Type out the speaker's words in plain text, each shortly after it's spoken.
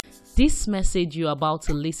This message you're about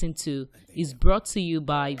to listen to is brought to you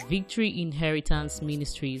by Victory Inheritance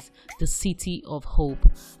Ministries, the City of Hope.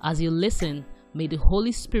 As you listen, may the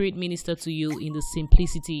Holy Spirit minister to you in the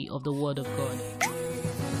simplicity of the Word of God.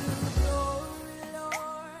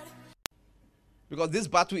 Because this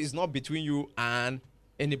battle is not between you and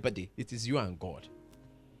anybody. It is you and God.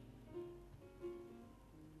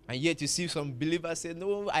 And yet you see some believers say,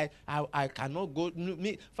 no, I cannot go.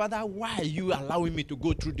 Father, why are you allowing me to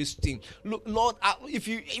go through this thing? Look, Lord,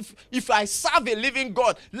 if I serve a living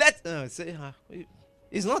God,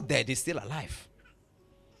 he's not dead, he's still alive.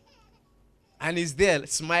 And he's there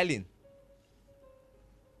smiling.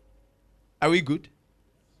 Are we good?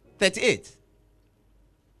 38.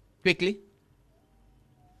 Quickly.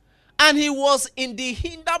 And he was in the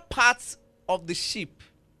hinder parts of the ship.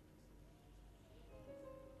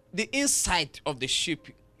 The inside of the ship,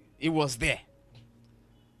 he was there.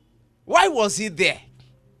 Why was he there?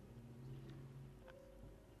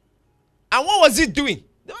 And what was he doing?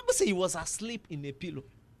 The Bible says he was asleep in a pillow.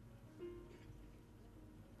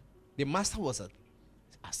 The master was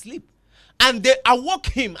asleep. And they awoke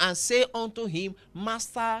him and say unto him,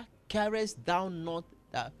 Master, carest thou not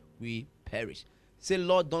that we perish? Say,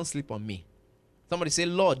 Lord, don't sleep on me. Somebody say,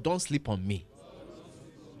 Lord, don't sleep on me.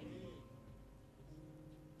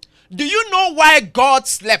 Do you know why God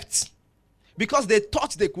slept? Because they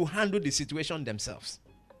thought they could handle the situation themselves.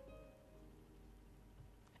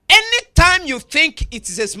 Anytime you think it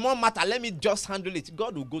is a small matter, let me just handle it,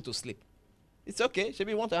 God will go to sleep. It's okay. Should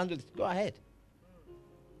we want to handle it? Go ahead.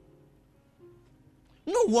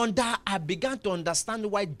 No wonder I began to understand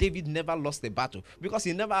why David never lost a battle. Because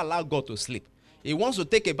he never allowed God to sleep. He wants to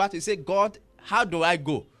take a battle. He said, God, how do I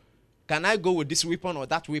go? Can I go with this weapon or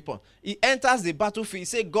that weapon? He enters the battlefield. He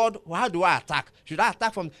said, God, how do I attack? Should I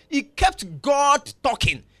attack from? He kept God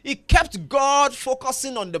talking. He kept God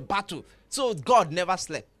focusing on the battle. So God never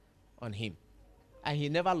slept on him. And he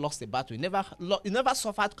never lost a battle. He never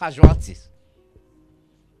suffered casualties.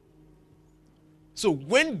 So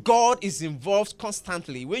when God is involved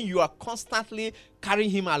constantly, when you are constantly carrying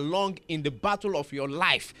him along in the battle of your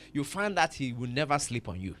life, you find that he will never sleep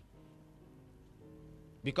on you.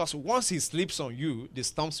 Because once he sleeps on you, the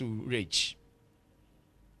storms will rage.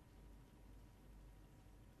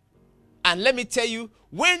 And let me tell you,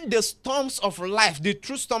 when the storms of life, the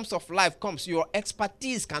true storms of life comes, your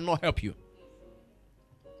expertise cannot help you.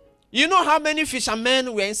 You know how many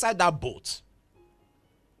fishermen were inside that boat?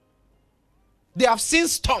 They have seen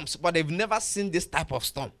storms, but they've never seen this type of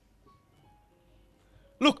storm.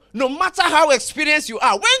 Look, no matter how experienced you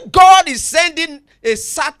are, when God is sending a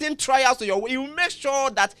certain trial to your way, you make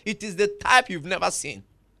sure that it is the type you've never seen.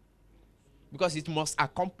 Because it must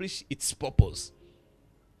accomplish its purpose.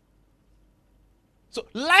 So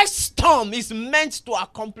life's storm is meant to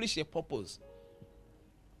accomplish a purpose.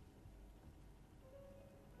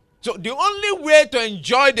 So the only way to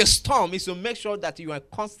enjoy the storm is to make sure that you are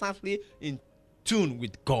constantly in tune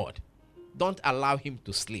with God. Don't allow him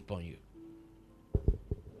to sleep on you.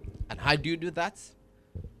 And how do you do that?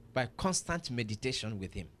 By constant meditation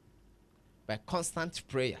with him. By constant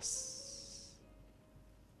prayers.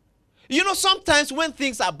 You know, sometimes when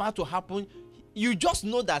things are about to happen, you just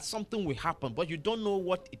know that something will happen, but you don't know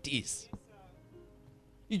what it is.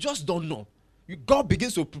 You just don't know. God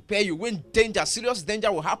begins to prepare you when serious danger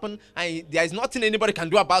will happen, and there is nothing anybody can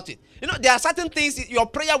do about it. You know, there are certain things, your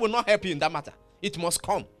prayer will not help you in that matter. It must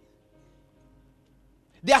come.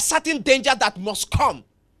 There are certain danger that must come.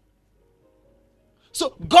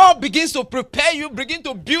 So God begins to prepare you, begin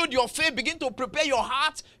to build your faith, begin to prepare your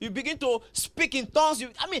heart. You begin to speak in tongues.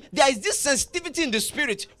 There is this sensitivity in the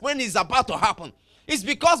spirit when it's about to happen. It's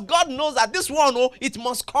because God knows that this one, it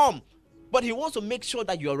must come. But he wants to make sure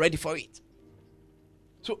that you are ready for it.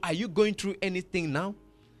 So are you going through anything now?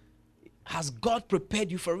 Has God prepared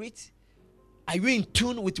you for it? Are you in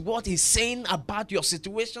tune with what he's saying about your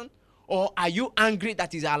situation? Or are you angry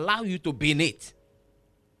that he's allowed you to be in it?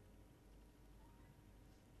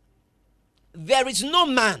 There is no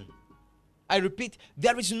man, I repeat,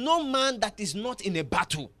 there is no man that is not in a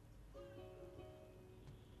battle.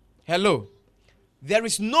 Hello? There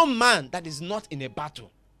is no man that is not in a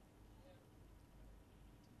battle.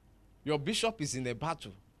 Your bishop is in a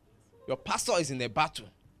battle. Your pastor is in a battle.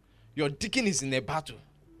 Your deacon is in a battle.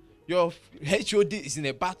 Your HOD is in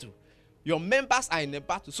a battle. Your members are in a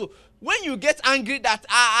battle. So when you get angry that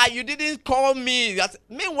you didn't call me,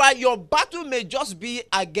 meanwhile your battle may just be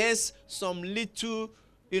against some little,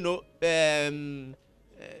 neighborhood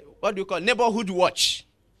watch.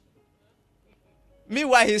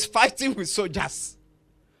 Meanwhile he's fighting with soldiers,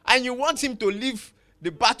 and you want him to leave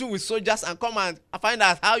the battle with soldiers and come and find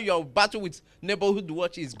out how your battle with neighborhood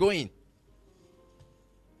watch is going.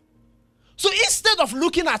 So instead of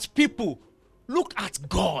looking at people, look at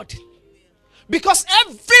God. Because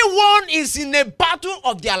everyone is in a battle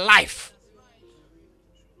of their life.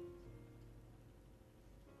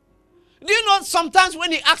 Do you know sometimes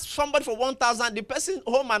when he asks somebody for 1,000, the person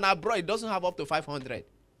home and abroad doesn't have up to 500.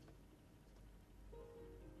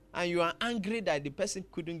 And you are angry that the person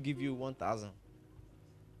couldn't give you 1,000.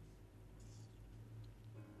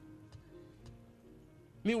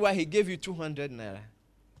 Meanwhile, he gave you 200 naira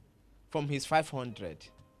from his 500.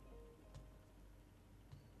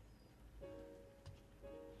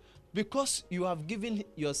 Because you have given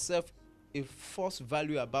yourself a false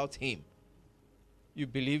value about him, you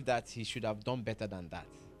believe that he should have done better than that.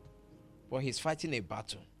 But he's fighting a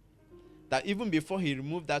battle. That even before he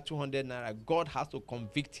removed that 200 naira, God has to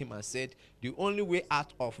convict him and said, the only way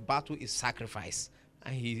out of battle is sacrifice.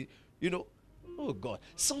 And he, oh God.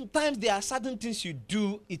 Sometimes there are certain things you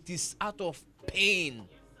do, it is out of pain.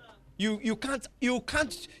 The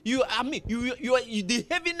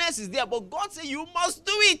heaviness is there, but God said you must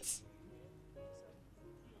do it.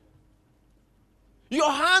 Your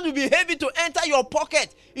hand will be heavy to enter your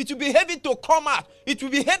pocket. It will be heavy to come out. It will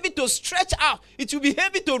be heavy to stretch out. It will be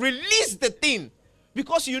heavy to release the thing.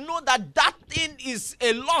 Because you know that thing is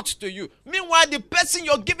a lot to you. Meanwhile, the person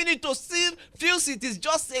you're giving it to still feels it is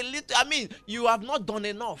just a little. You have not done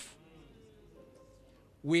enough.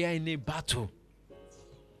 We are in a battle.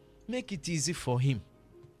 Make it easy for him.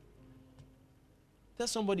 Tell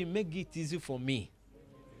somebody, make it easy for me.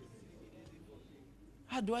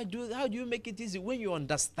 How do I do it? How do you make it easy? When you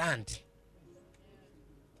understand.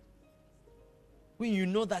 When you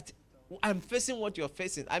know that I'm facing what you're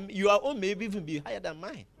facing. Your own may even be higher than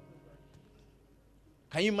mine.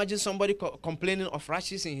 Can you imagine somebody complaining of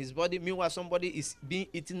rashes in his body? Meanwhile, somebody is being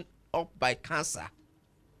eaten up by cancer.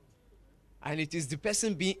 And it is the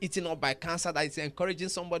person being eaten up by cancer that is encouraging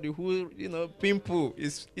somebody who, pimple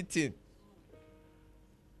is eating.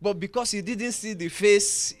 But because he didn't see the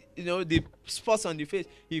face, the spots on the face,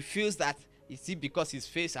 he feels that,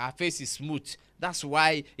 because our face is smooth. That's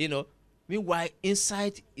why, meanwhile,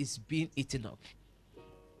 inside is being eaten up.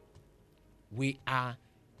 We are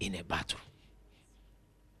in a battle.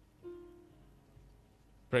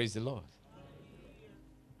 Praise the Lord.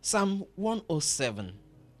 Psalm 107.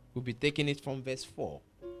 We'll be taking it from verse 4.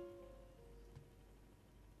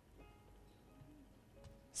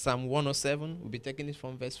 Psalm 107, we'll be taking it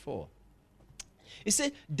from verse 4. It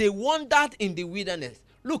said, they wandered in the wilderness.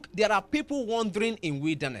 Look, there are people wandering in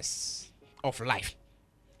wilderness of life.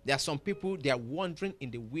 There are some people, they are wandering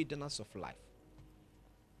in the wilderness of life.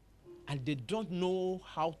 And they don't know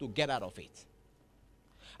how to get out of it.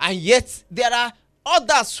 And yet, there are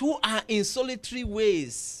others who are in solitary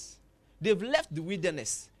ways. They've left the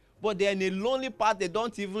wilderness. But they're in a lonely part. They're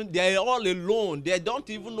all alone. They don't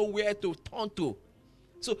even know where to turn to.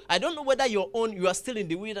 So I don't know whether you are still in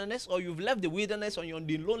the wilderness or you've left the wilderness or you're on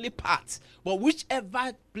the lonely part. But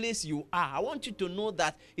whichever place you are, I want you to know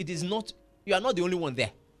that you are not the only one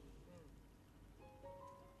there.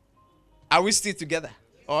 Are we still together?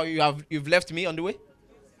 Or you've left me on the way?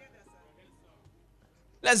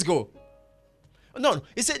 Let's go. No.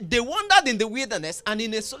 He said they wandered in the wilderness and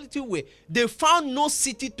in a solitary way. They found no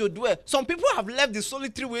city to dwell. Some people have left the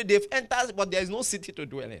solitary way. They've entered, but there is no city to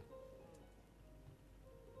dwell in.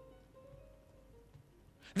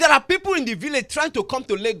 There are people in the village trying to come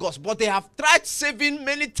to Lagos, but they have tried saving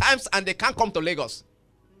many times and they can't come to Lagos.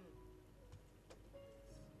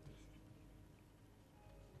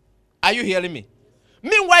 Are you hearing me?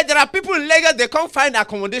 Meanwhile, there are people in Lagos, they can't find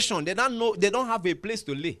accommodation. They don't have a place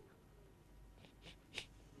to lay.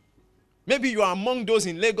 Maybe you are among those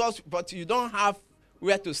in Lagos, but you don't have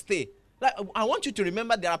where to stay. Like, I want you to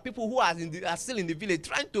remember there are people who are still in the village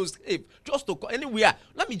trying to save, just to go anywhere.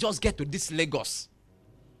 Let me just get to this Lagos.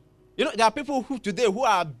 There are people who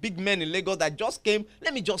are big men in Lagos that just came.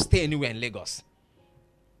 Let me just stay anywhere in Lagos.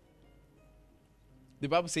 The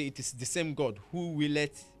Bible says it is the same God who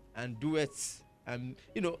willeth and doeth and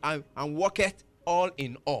worketh all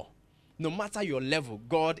in all. No matter your level,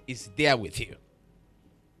 God is there with you.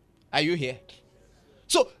 Are you here?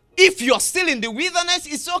 So, if you're still in the wilderness,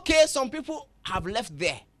 it's okay. Some people have left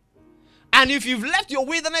there. And if you've left your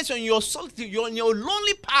wilderness and you're in your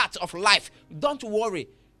lonely part of life, don't worry.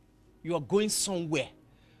 You are going somewhere.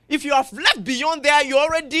 If you have left beyond there, you're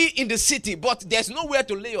already in the city, but there's nowhere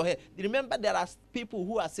to lay your head. Remember, there are people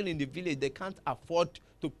who are still in the village. They can't afford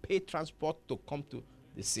to pay transport to come to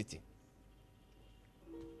the city.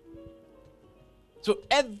 So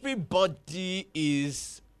everybody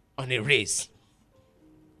is on a race.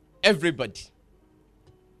 Everybody.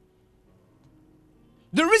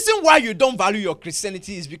 The reason why you don't value your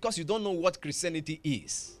Christianity is because you don't know what Christianity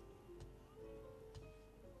is.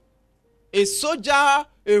 A soldier,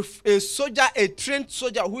 a trained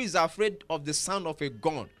soldier who is afraid of the sound of a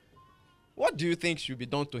gun, what do you think should be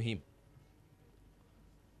done to him?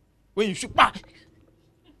 When you shoot, bah!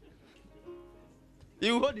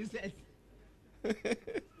 He will hold his head.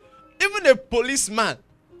 Even a policeman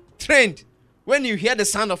trained, when you hear the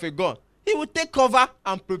sound of a gun, he will take cover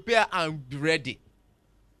and prepare and be ready.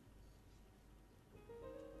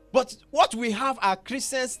 But what we have are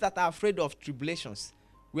Christians that are afraid of tribulations.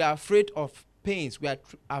 We are afraid of pains. We are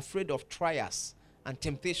afraid of trials and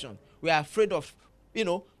temptation. We are afraid of,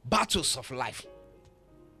 battles of life.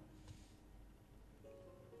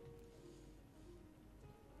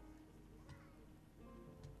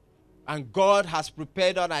 And God has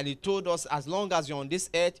prepared us, and He told us, as long as you're on this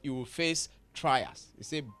earth, you will face trials. He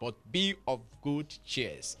said, but be of good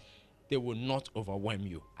cheer. They will not overwhelm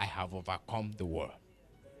you. I have overcome the world.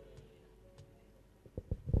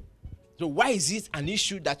 So why is it an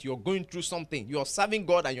issue that you're going through something? You're serving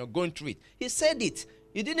God and you're going through it. He said it.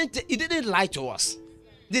 He didn't lie to us.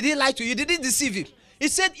 Did He lie to you? He didn't deceive Him. He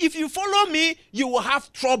said, if you follow me, you will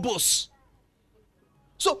have troubles.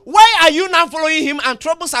 So why are you now following Him and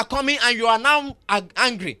troubles are coming and you are now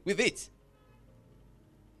angry with it?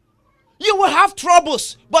 You will have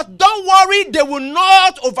troubles, but don't worry, they will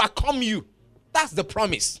not overcome you. That's the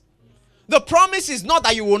promise. The promise is not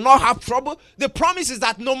that you will not have trouble. The promise is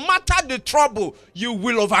that no matter the trouble, you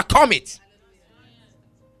will overcome it.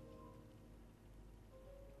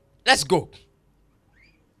 Let's go.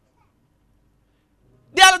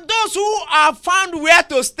 There are those who are found where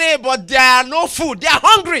to stay, but there are no food. They are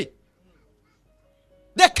hungry.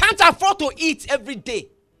 They can't afford to eat every day.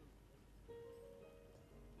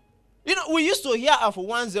 We used to hear of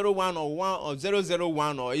 101 or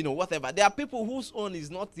 001 or whatever. There are people whose own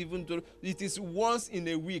is not even it is once in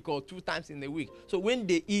a week or 2 times in a week. So when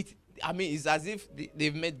they eat, it's as if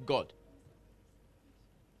they've met God.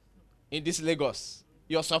 In this Lagos,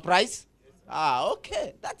 you're surprised?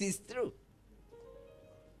 Okay, that is true.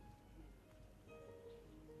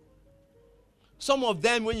 Some of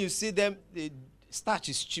them, when you see them, the starch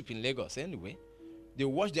is cheap in Lagos anyway. They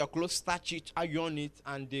wash their clothes, starch it, iron it,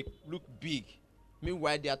 and they look big.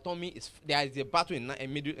 Meanwhile, their tummy is, there is a battle in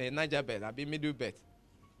a Niger belt, a middle belt.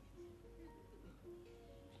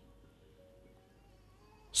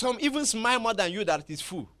 Some even smile more than you that it is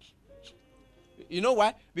full. You know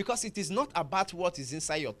why? Because it is not about what is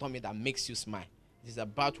inside your tummy that makes you smile. It is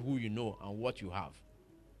about who you know and what you have.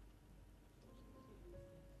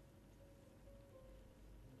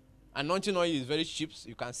 Anointing oil is very cheap.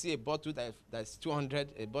 You can see a bottle that's 200,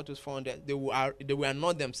 a bottle is 400. They will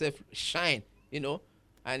anoint themselves, shine,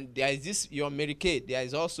 And there is this, your Mary Kay. There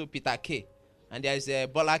is also Peter K. And there is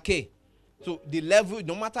Bola K. So the level,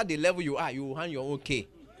 no matter the level you are, you will hand your own K.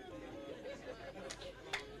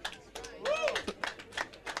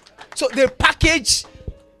 So they package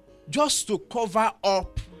just to cover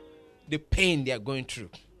up the pain they are going through.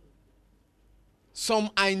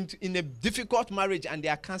 Some are in a difficult marriage and they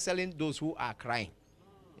are counseling those who are crying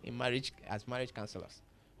in marriage as marriage counselors.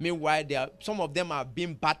 Meanwhile, some of them are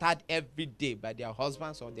being battered every day by their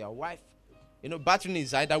husbands or their wife. Battering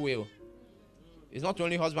is either way. It's not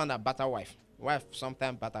only husband that batter wife. Wife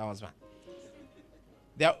sometimes batter husband.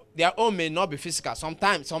 Their own may not be physical.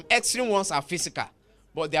 Sometimes some extreme ones are physical,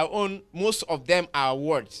 but their own, most of them are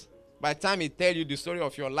words. By the time he tell you the story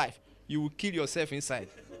of your life, you will kill yourself inside.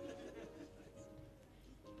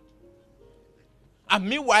 And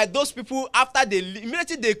meanwhile, those people,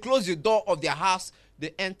 immediately they close the door of their house,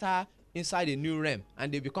 they enter inside a new realm.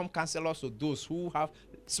 And they become counselors to those who have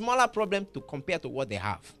smaller problems to compare to what they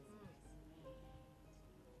have.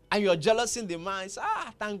 And you're jealous in the mind.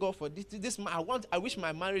 Thank God for this man. I wish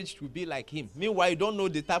my marriage would be like him. Meanwhile, you don't know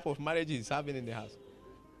the type of marriage he's having in the house.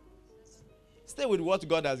 Stay with what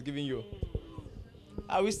God has given you.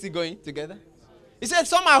 Are we still going together? He said,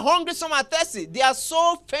 some are hungry, some are thirsty. They are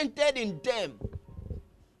so fainted in them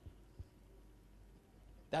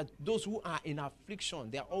that those who are in affliction,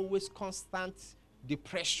 they are always constant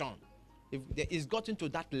depression. It's gotten to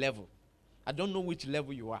that level. I don't know which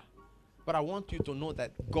level you are, but I want you to know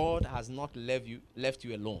that God has not left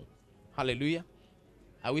you alone. Hallelujah.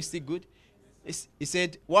 Are we still good? He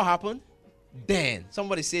said, what happened? Then.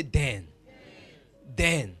 Somebody say then.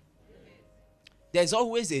 Then. There's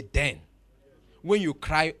always a then when you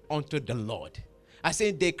cry unto the Lord. I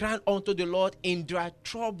say they cry unto the Lord in their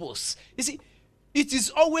troubles. You see, it is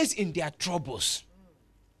always in their troubles.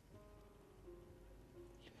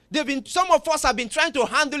 Some of us have been trying to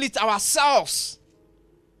handle it ourselves.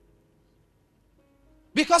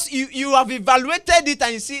 Because you have evaluated it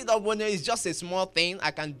and you see that when it's just a small thing,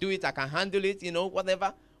 I can do it, I can handle it,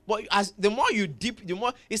 whatever. But the more you dip, the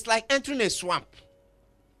more it's like entering a swamp.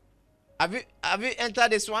 Have you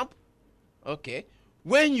entered a swamp? Okay.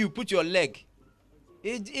 When you put your leg,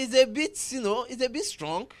 it's a bit, it's a bit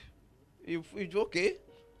strong. It's okay.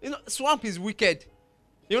 Swamp is wicked.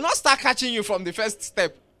 It will not start catching you from the first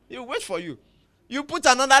step. It will wait for you. You put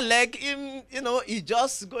another leg in, it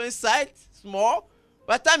just go inside small.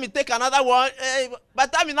 By the time you take another one, by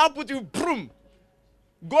the time you now put you, boom,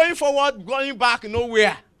 going forward, going back,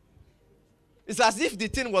 nowhere. It's as if the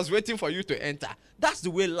thing was waiting for you to enter. That's the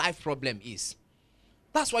way life problem is.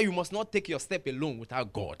 That's why you must not take your step alone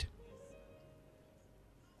without God.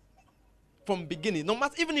 From beginning, no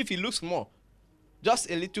matter, even if it looks small, just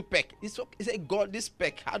a little peck. It's okay. Say, God, this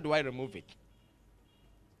peck, how do I remove it?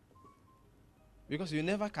 Because you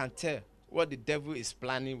never can tell what the devil is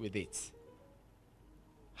planning with it.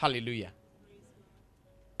 Hallelujah.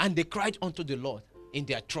 And they cried unto the Lord in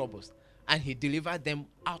their troubles, and he delivered them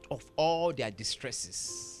out of all their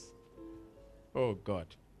distresses. Oh God.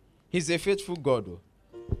 He's a faithful God.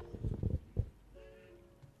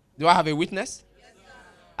 Do I have a witness? Yes,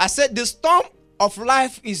 I said the storm of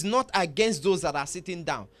life is not against those that are sitting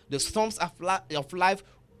down. The storms of life,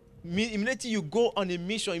 immediately you go on a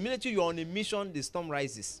mission, immediately you're on a mission, the storm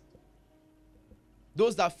rises.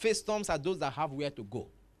 Those that face storms are those that have where to go.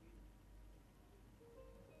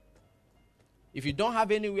 If you don't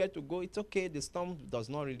have anywhere to go, it's okay. The storm does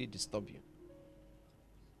not really disturb you.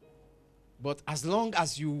 But as long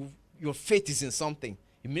as your faith is in something,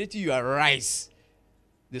 immediately you arise,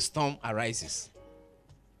 the storm arises.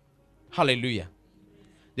 Hallelujah.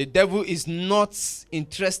 The devil is not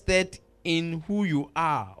interested in who you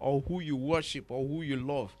are or who you worship or who you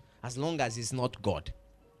love, as long as it's not God.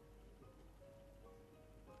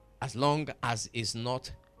 As long as it's not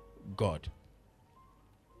God.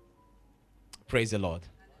 Praise the Lord.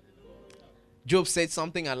 Job said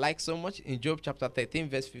something I like so much in Job chapter 13,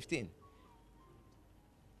 verse 15.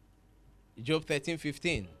 Job 13,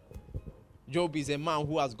 15. Job is a man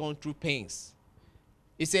who has gone through pains.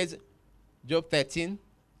 He says, Job 13,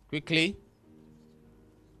 quickly,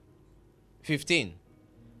 15.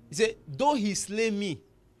 He said, though he slay me,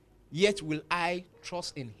 yet will I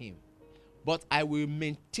trust in him, but I will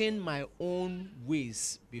maintain my own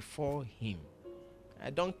ways before him. I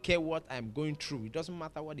don't care what I'm going through. It doesn't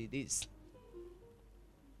matter what it is.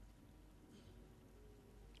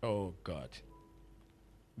 Oh, God.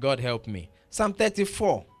 God help me. Psalm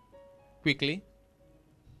 34. Quickly.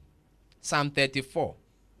 Psalm 34.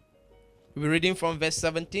 We're reading from verse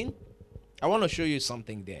 17. I want to show you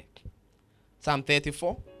something there. Psalm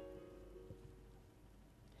 34.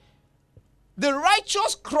 The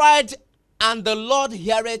righteous cried, and the Lord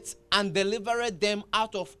heareth and delivered them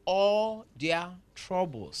out of all their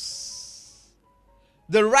troubles.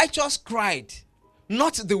 The righteous cried,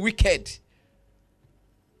 not the wicked.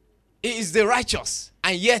 It is the righteous,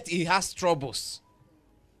 and yet he has troubles.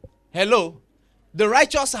 Hello? The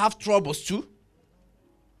righteous have troubles too.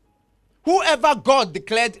 Whoever God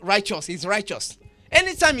declared righteous is righteous.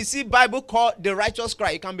 Anytime you see Bible call the righteous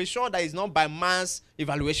cry, you can be sure that it's not by man's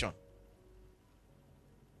evaluation.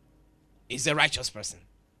 He's a righteous person.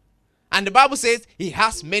 And the Bible says he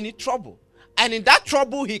has many trouble. And in that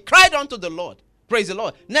trouble, he cried unto the Lord. Praise the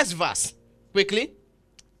Lord. Next verse. Quickly.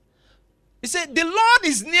 He said, the Lord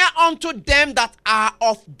is near unto them that are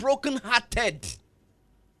of broken hearted.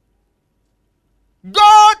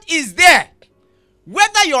 God is there.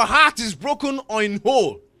 Whether your heart is broken or in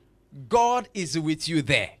whole, God is with you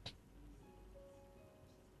there.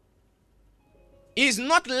 He is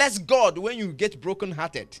not less God when you get broken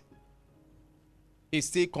hearted. He's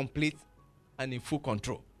still complete and in full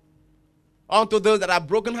control. Unto those that are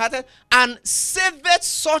brokenhearted, and saveth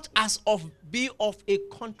such as be of a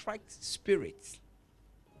contrite spirit.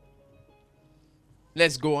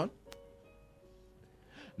 Let's go on.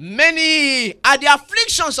 Many are the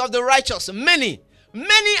afflictions of the righteous. Many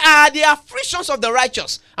are the afflictions of the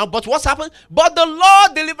righteous. But what's happened? But the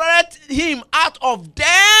Lord delivered him out of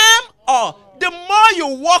them all. The more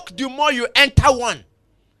you walk, the more you enter one.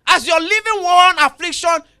 As you're living one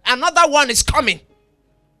affliction, another one is coming.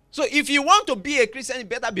 So if you want to be a Christian, you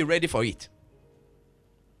better be ready for it.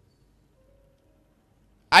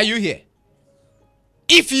 Are you here?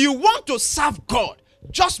 If you want to serve God,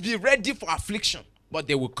 just be ready for affliction. But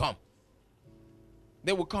they will come.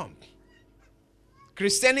 They will come.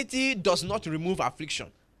 Christianity does not remove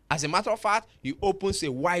affliction. As a matter of fact, it opens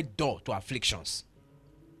a wide door to afflictions.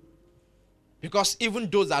 Because even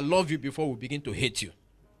those that love you before will begin to hate you.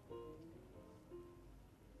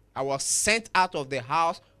 I was sent out of the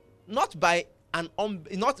house not by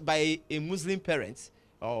a Muslim parent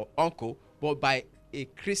or uncle, but by a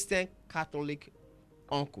Christian Catholic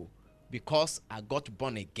uncle, because I got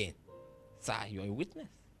born again. Sir, you're a witness.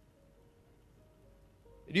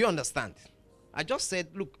 Do you understand? I just said,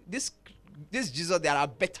 look, this Jesus, there are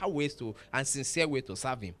better ways to and sincere way to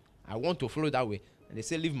serve him. I want to follow that way. And they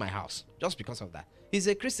say, leave my house. Just because of that. He's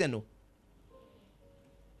a Christian, no?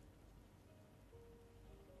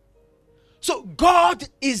 So God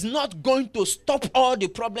is not going to stop all the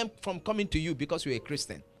problem from coming to you because you're a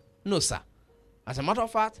Christian. No, sir. As a matter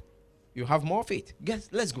of fact, you have more faith.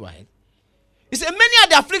 Let's go ahead. He said, many are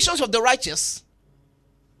the afflictions of the righteous.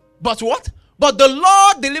 But what? But the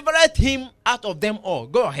Lord delivered him out of them all.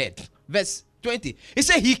 Go ahead. Verse 20. He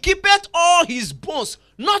said, he keepeth all his bones.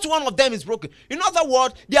 Not one of them is broken. In other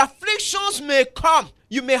words, the afflictions may come.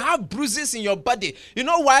 You may have bruises in your body. You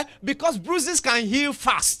know why? Because bruises can heal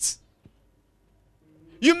fast.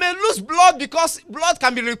 You may lose blood because blood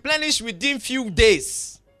can be replenished within few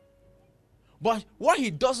days. But what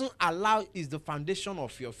he doesn't allow is the foundation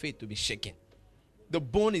of your faith to be shaken. The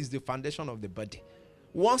bone is the foundation of the body.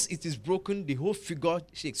 Once it is broken, the whole figure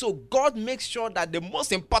shakes. So God makes sure that the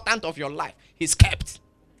most important of your life is kept.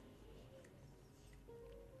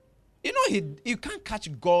 You know, you can't catch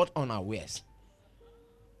God unawares.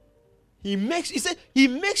 He makes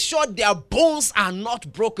sure their bones are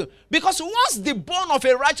not broken. Because once the bone of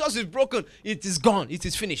a righteous is broken, it is gone. It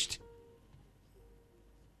is finished.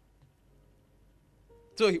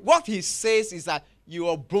 So what he says is that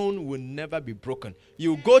your bone will never be broken.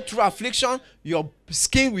 You go through affliction, your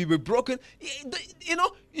skin will be broken. You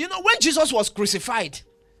know when Jesus was crucified,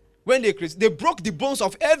 when they broke the bones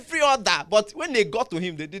of every other, but when they got to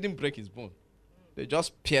him, they didn't break his bone. They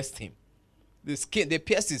just pierced him. They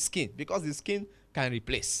pierced his skin because the skin can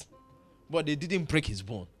replace. But they didn't break his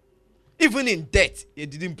bone. Even in death, they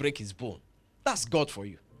didn't break his bone. That's God for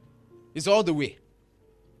you. It's all the way.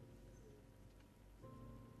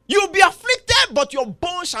 You'll be afflicted, but your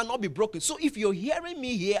bones shall not be broken. So if you're hearing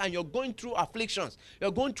me here and you're going through afflictions,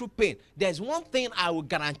 you're going through pain, there's one thing I will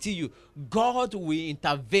guarantee you. God will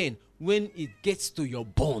intervene when it gets to your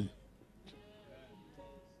bone.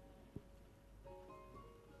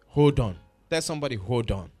 Hold on. Tell somebody,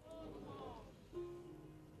 hold on.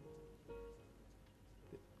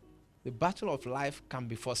 The battle of life can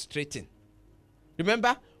be frustrating.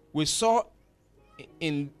 Remember, we saw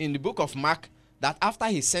in the book of Mark that after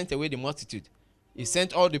he sent away the multitude, he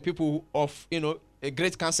sent all the people of, a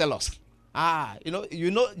great counselors.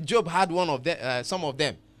 Job had one of them, some of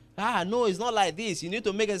them. No, it's not like this. You need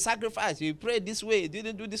to make a sacrifice. You pray this way. You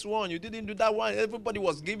didn't do this one. You didn't do that one. Everybody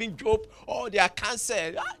was giving Job all their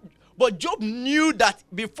counsel. But Job knew that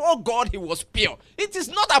before God he was pure. It is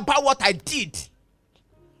not about what I did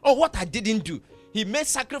or what I didn't do. He made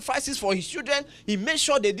sacrifices for his children. He made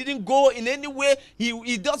sure they didn't go in any way.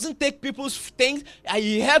 He doesn't take people's things.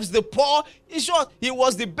 He helps the poor. In short, he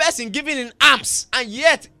was the best in giving in alms. And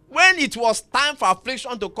yet, when it was time for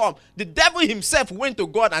affliction to come, the devil himself went to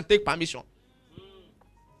God and take permission.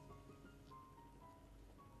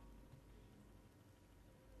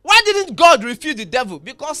 Why didn't God refuse the devil?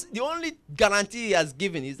 Because the only guarantee he has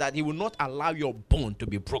given is that he will not allow your bone to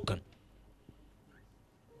be broken.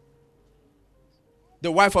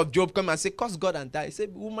 The wife of Job came and said, curse God and die. He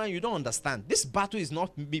said, woman, you don't understand. This battle is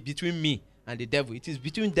not between me and the devil. It is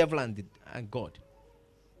between devil and God.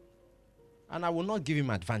 And I will not give him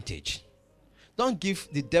advantage. Don't give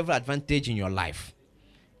the devil advantage in your life.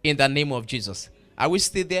 In the name of Jesus. Are we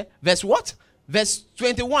still there? Verse what? Verse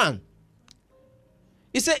 21.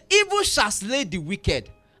 He said, evil shall slay the wicked,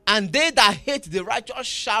 and they that hate the righteous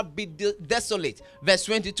shall be desolate. Verse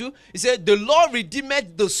 22, he said, the Lord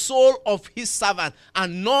redeemed the soul of his servant,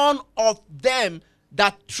 and none of them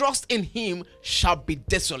that trust in him shall be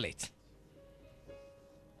desolate.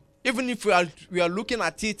 Even if we are looking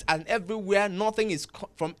at it and everywhere, nothing is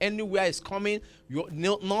from anywhere is coming,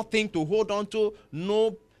 nothing to hold on to,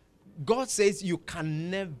 no. God says you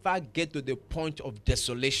can never get to the point of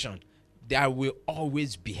desolation. There will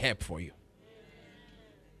always be help for you.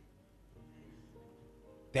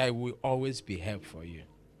 There will always be help for you.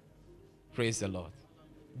 Praise the Lord.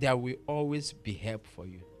 There will always be help for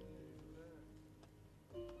you.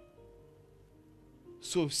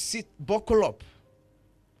 So buckle up.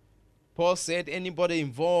 Paul said anybody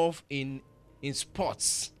involved in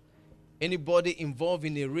sports, anybody involved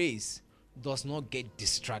in a race does not get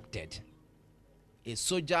distracted. A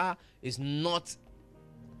soldier is not,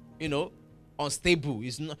 unstable.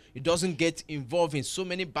 He doesn't get involved in so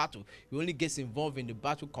many battles. He only gets involved in the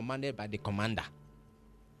battle commanded by the commander.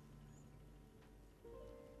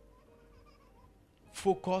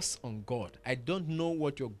 Focus on God. I don't know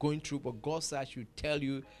what you're going through, but God said I should tell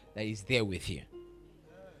you that He's there with you.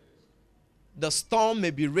 The storm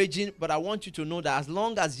may be raging, but I want you to know that as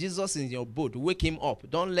long as Jesus is in your boat, wake him up.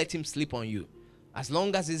 Don't let him sleep on you. As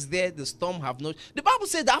long as he's there, the storm have no... The Bible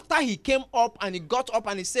said that after he came up and he got up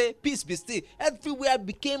and he said, peace be still, everywhere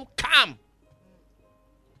became calm.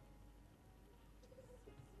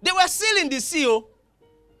 They were still in the sea. Oh.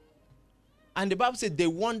 And the Bible said they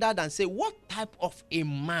wondered and said, what type of a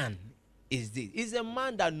man is this? He's a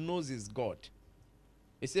man that knows his God.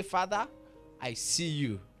 He said, Father, I see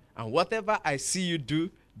you. And whatever I see you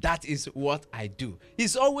do, that is what I do.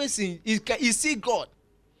 He's always in, he see God.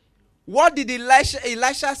 What did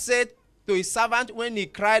Elisha said to his servant when he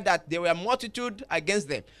cried that there were multitude against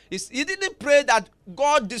them? He didn't pray that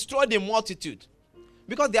God destroy the multitude,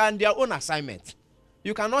 because they are on their own assignment.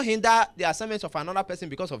 You cannot hinder the assignment of another person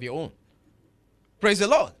because of your own. Praise the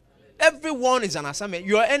Lord. Everyone is an assignment.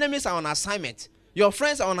 Your enemies are on assignment. Your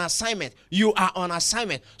friends are on assignment. You are on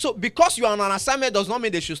assignment. So because you are on an assignment does not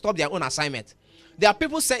mean they should stop their own assignment. There are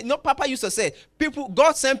people saying, Papa used to say,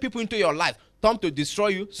 God sent people into your life, some to destroy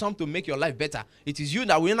you, some to make your life better. It is you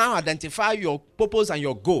that will now identify your purpose and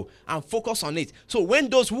your goal and focus on it. So when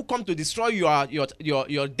those who come to destroy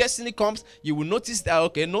your destiny comes, you will notice that,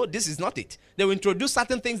 okay, no, this is not it. They will introduce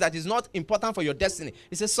certain things that is not important for your destiny.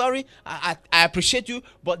 He says, sorry, I appreciate you,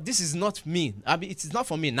 but this is not me. I mean, it is not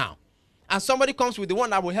for me now. And somebody comes with the one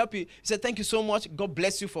that will help you. He said, thank you so much. God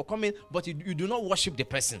bless you for coming. But you do not worship the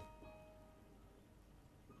person.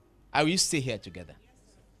 I will stay here together.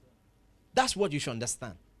 That's what you should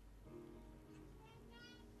understand.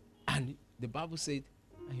 And the Bible said,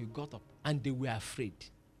 and he got up. And they were afraid.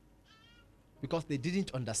 Because they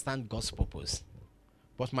didn't understand God's purpose.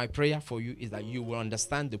 But my prayer for you is that you will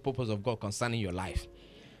understand the purpose of God concerning your life.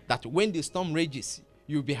 That when the storm rages,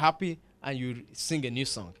 you'll be happy and you sing a new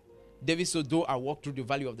song. David said, though I walk through the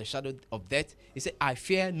valley of the shadow of death, he said, I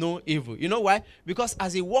fear no evil. You know why? Because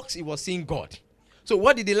as he walks, he was seeing God. So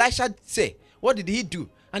what did Elisha say? What did he do?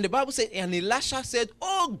 And the Bible said, and Elisha said,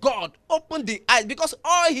 oh God, open the eyes. Because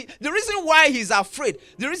the reason why he's afraid,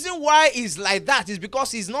 the reason why he's like that is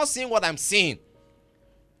because he's not seeing what I'm seeing.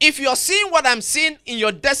 If you're seeing what I'm seeing in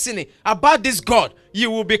your destiny about this God, you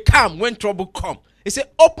will be calm when trouble comes. He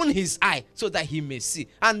said, open his eye so that he may see.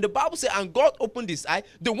 And the Bible said, and God opened his eye.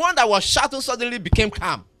 The one that was shadowed suddenly became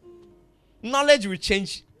calm. Knowledge will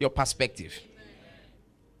change your perspective.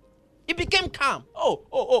 He became calm. Okay.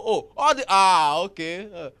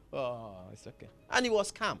 It's okay. And he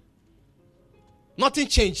was calm. Nothing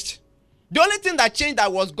changed. The only thing that changed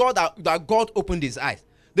that was God, that God opened his eyes.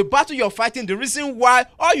 The battle you're fighting, the reason why,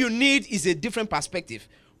 all you need is a different perspective.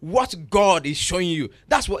 What God is showing you.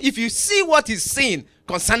 That's what, if you see what he's saying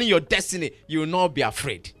concerning your destiny, you will not be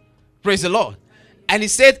afraid. Praise the Lord. And he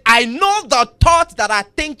said, I know the thought that I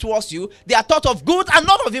think towards you, they are thought of good and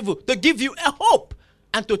not of evil, to give you a hope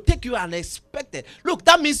and to take you unexpected. Look,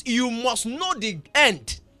 that means you must know the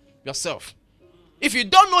end yourself. If you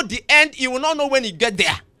don't know the end, you will not know when you get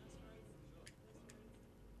there.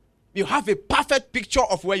 You have a perfect picture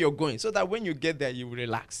of where you're going, so that when you get there, you will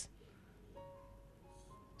relax.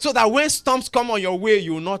 So that when storms come on your way,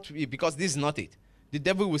 you will not, because this is not it. The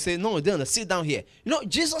devil will say, no, then sit down here. You know,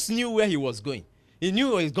 Jesus knew where he was going. He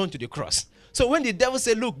knew he was going to the cross. So when the devil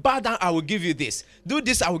said, look, bow down, I will give you this. Do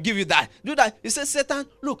this, I will give you that. Do that. He said, Satan,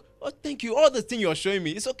 look, oh, thank you. All the things you're showing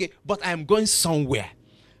me, it's okay. But I am going somewhere.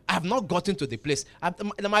 I have not gotten to the place.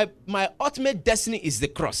 My ultimate destiny is the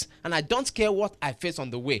cross. And I don't care what I face on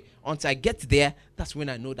the way. Until I get there, that's when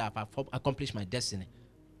I know that I've accomplished my destiny.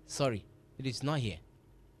 Sorry, it is not here.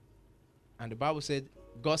 And the Bible said,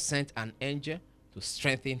 God sent an angel to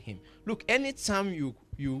strengthen him. Look, anytime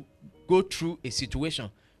you go through a situation,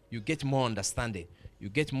 you get more understanding. You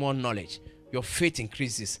get more knowledge. Your faith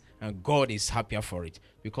increases. And God is happier for it.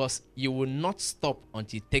 Because you will not stop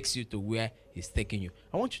until he takes you to where he's taking you.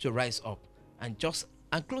 I want you to rise up and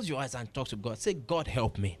close your eyes and talk to God. Say, God,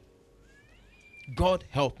 help me. God,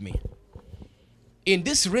 help me. In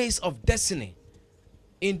this race of destiny,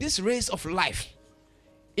 in this race of life,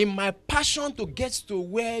 in my passion to get to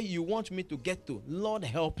where you want me to get to, Lord,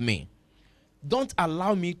 help me. Don't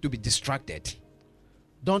allow me to be distracted.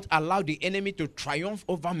 Don't allow the enemy to triumph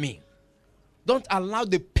over me. Don't allow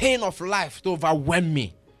the pain of life to overwhelm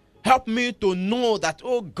me. Help me to know that,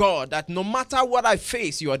 oh God, that no matter what I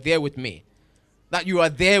face, you are there with me. That you are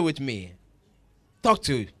there with me. Talk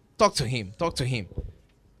to him. Talk to him.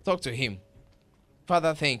 Talk to him.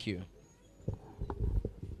 Father, thank you.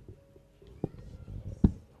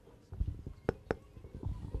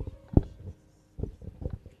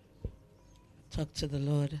 Talk to the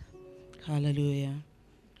Lord. Hallelujah.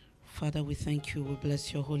 Father, we thank you. We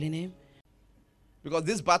bless your holy name. Because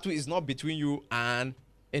this battle is not between you and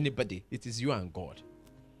anybody. It is you and God.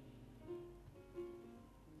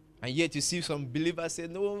 And yet you see some believers say,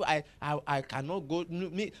 no, I cannot go.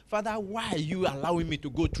 Father, why are you allowing me to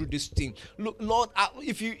go through this thing? Look, Lord,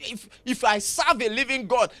 if I serve a living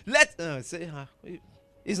God,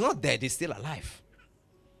 he's not dead, he's still alive.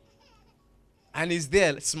 And he's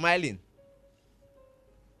there smiling.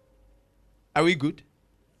 Are we good?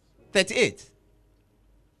 38.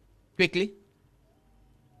 Quickly.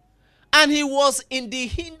 And he was in the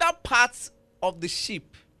hinder parts of the ship.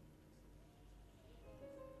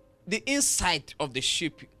 The inside of the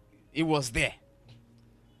ship, he was there.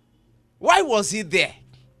 Why was he there?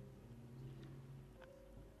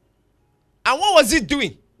 And what was he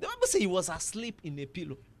doing? The Bible says he was asleep in a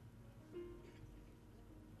pillow.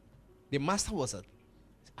 The master was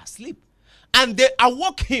asleep. And they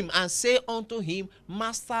awoke him and say unto him,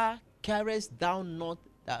 Master, carest thou not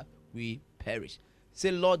that we perish?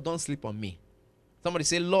 Say, Lord, don't sleep on me. Somebody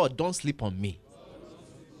say, Lord, don't sleep on me.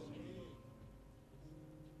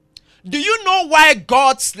 Do you know why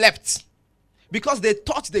God slept? Because they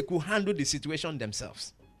thought they could handle the situation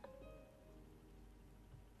themselves.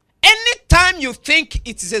 Anytime you think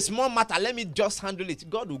it is a small matter, let me just handle it,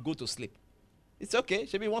 God will go to sleep. It's okay.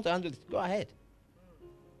 Should we want to handle it? Go ahead.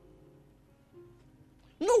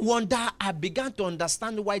 No wonder I began to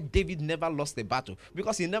understand why David never lost a battle.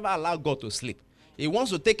 Because he never allowed God to sleep. He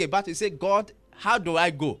wants to take a battle. He said, God, how do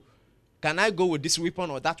I go? Can I go with this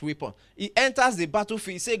weapon or that weapon? He enters the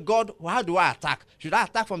battlefield. He said, God, how do I attack? Should I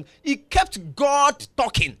attack from? He kept God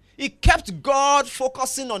talking. He kept God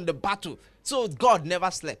focusing on the battle. So God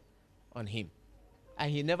never slept on him.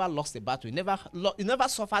 And he never lost a battle. He never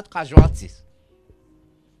suffered casualties.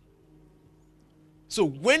 So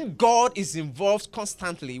when God is involved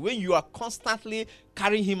constantly, when you are constantly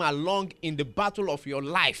carrying him along in the battle of your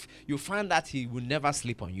life, you find that he will never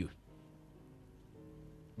sleep on you.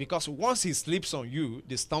 Because once he sleeps on you,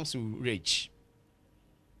 the storms will rage.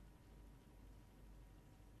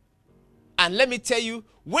 And let me tell you,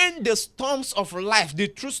 when the storms of life, the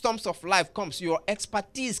true storms of life comes, your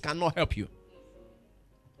expertise cannot help you.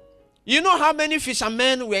 You know how many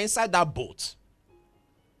fishermen were inside that boat?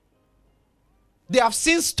 They have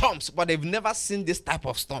seen storms, but they've never seen this type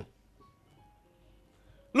of storm.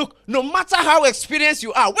 Look, no matter how experienced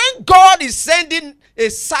you are, when God is sending a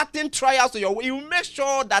certain trial to your way, you make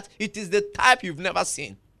sure that it is the type you've never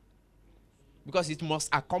seen. Because it must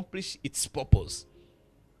accomplish its purpose.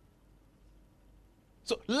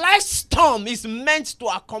 So, life's storm is meant to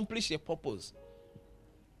accomplish a purpose.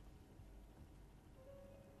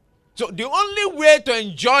 So, the only way to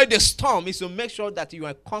enjoy the storm is to make sure that you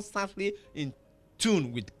are constantly in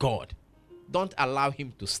tune with God. Don't allow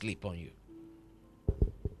him to sleep on you.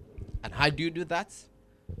 And how do you do that?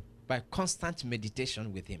 By constant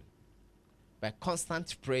meditation with him. By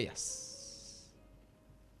constant prayers.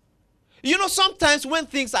 You know, sometimes when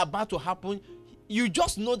things are about to happen, you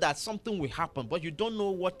just know that something will happen, but you don't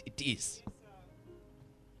know what it is.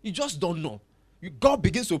 You just don't know. God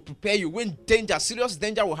begins to prepare you when serious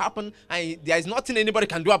danger will happen, and there is nothing anybody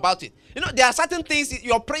can do about it. You know, there are certain things,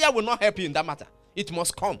 your prayer will not help you in that matter. It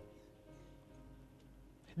must come.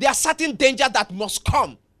 There are certain dangers that must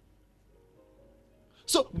come.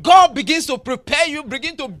 So God begins to prepare you,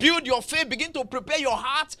 begin to build your faith, begin to prepare your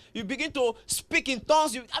heart. You begin to speak in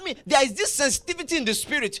tongues. There is this sensitivity in the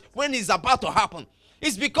spirit when it's about to happen.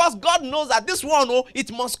 It's because God knows that this one,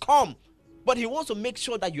 it must come. But he wants to make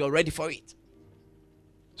sure that you are ready for it.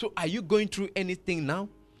 So are you going through anything now?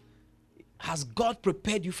 Has God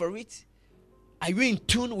prepared you for it? Are you in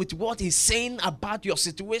tune with what he's saying about your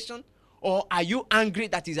situation? Or are you angry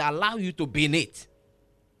that he's allowed you to be in it?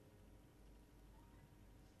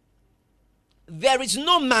 There is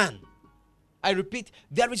no man, I repeat,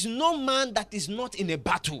 there is no man that is not in a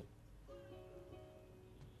battle.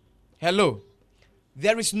 Hello.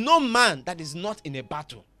 There is no man that is not in a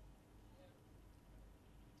battle.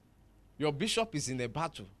 Your bishop is in a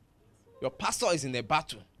battle. Your pastor is in a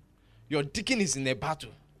battle. Your deacon is in a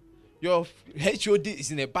battle. Your HOD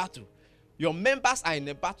is in a battle. Your members are in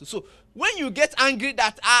a battle. So when you get angry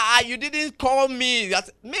that you didn't call me,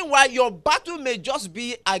 meanwhile your battle may just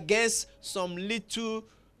be against some little,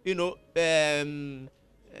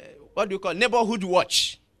 what do you call neighborhood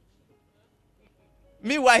watch.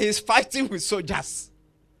 Meanwhile he's fighting with soldiers,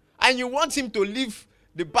 and you want him to leave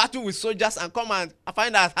the battle with soldiers and come and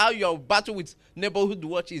find out how your battle with neighborhood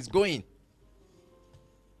watch is going.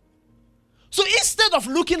 So instead of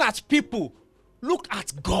looking at people, look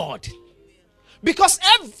at God. Because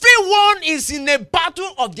everyone is in a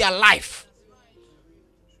battle of their life.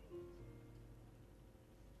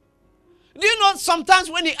 Do you know sometimes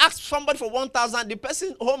when he asks somebody for 1,000, the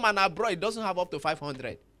person home and abroad doesn't have up to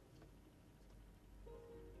 500.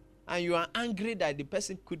 And you are angry that the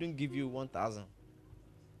person couldn't give you 1,000.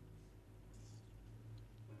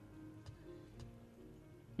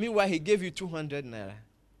 Meanwhile, he gave you 200 naira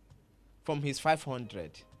from his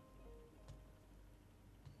 500.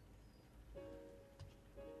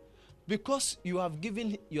 Because you have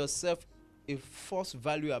given yourself a false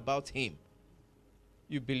value about him,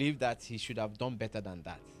 you believe that he should have done better than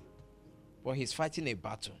that. But he's fighting a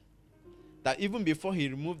battle. That even before he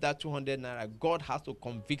removed that 200 naira, God has to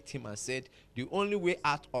convict him and said, the only way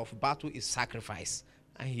out of battle is sacrifice.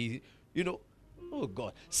 And he, oh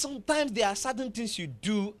God. Sometimes there are certain things you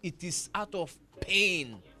do, it is out of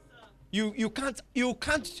pain. The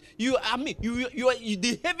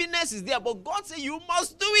heaviness is there, but God said you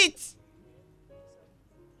must do it.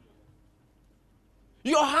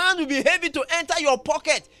 Your hand will be heavy to enter your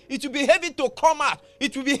pocket. It will be heavy to come out.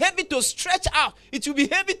 It will be heavy to stretch out. It will be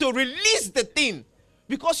heavy to release the thing.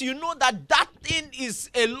 Because you know that thing is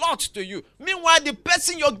a lot to you. Meanwhile, the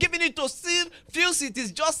person you're giving it to still feels it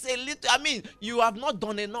is just a little. You have not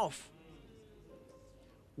done enough.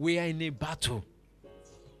 We are in a battle.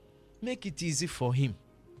 Make it easy for him.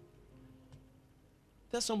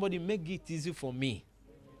 Tell somebody, make it easy for me.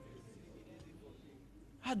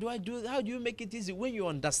 How do you make it easy? When you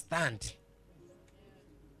understand.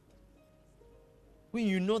 When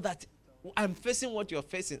you know that I'm facing what you're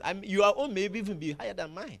facing. Your own may even be higher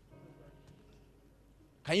than mine.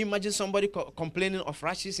 Can you imagine somebody complaining of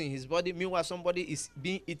rashes in his body? Meanwhile, somebody is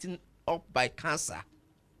being eaten up by cancer.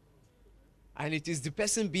 And it is the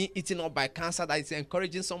person being eaten up by cancer that is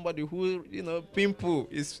encouraging somebody who, pimple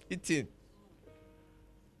is eating.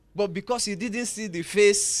 But because he didn't see the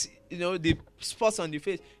face, the spots on the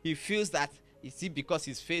face, he feels that,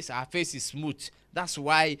 because our face is smooth. That's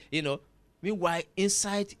why, meanwhile,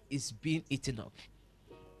 inside is being eaten up.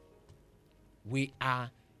 We are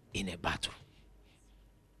in a battle.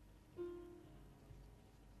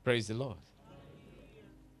 Praise the Lord.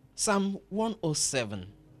 Psalm 107,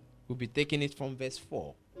 we'll be taking it from verse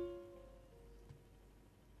 4.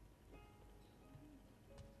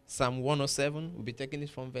 Psalm 107, we'll be taking it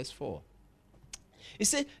from verse 4. It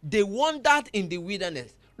said, they wandered in the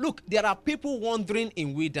wilderness. Look, there are people wandering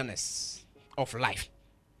in wilderness of life.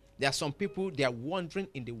 There are some people, they are wandering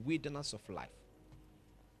in the wilderness of life.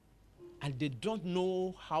 And they don't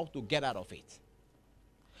know how to get out of it.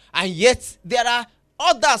 And yet, there are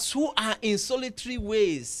others who are in solitary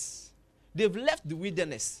ways. They've left the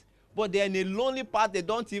wilderness, but they're in a lonely part.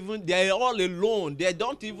 They're all alone. They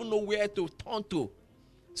don't even know where to turn to.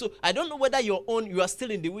 So I don't know whether you are still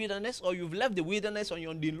in the wilderness or you've left the wilderness or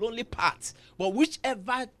you're on the lonely part. But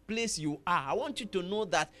whichever place you are, I want you to know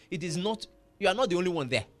that you are not the only one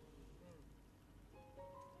there.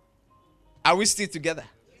 Are we still together?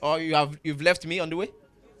 Or you've left me on the way?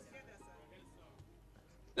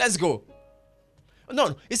 Let's go.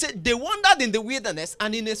 No. He said they wandered in the wilderness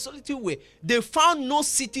and in a solitary way. They found no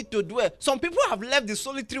city to dwell. Some people have left the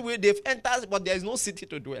solitary way. They've entered, but there is no city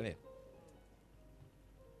to dwell in.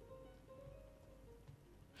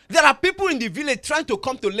 There are people in the village trying to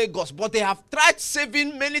come to Lagos, but they have tried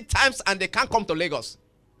saving many times and they can't come to Lagos.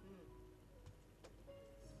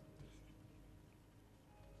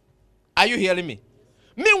 Are you hearing me?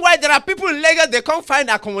 Meanwhile, there are people in Lagos, they can't find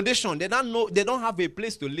accommodation. They don't have a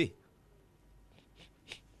place to live.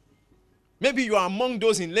 Maybe you are among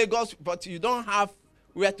those in Lagos, but you don't have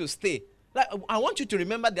where to stay. Like, I want you to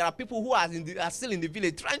remember there are people who are still in the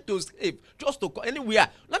village trying to save, just to go anywhere.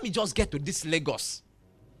 Let me just get to this Lagos.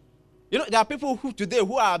 There are people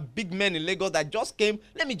who are big men in Lagos that just came.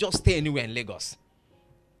 Let me just stay anywhere in Lagos.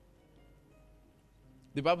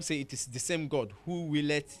 The Bible says it is the same God who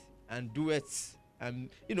willeth and doeth and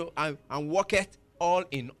worketh all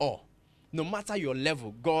in all. No matter your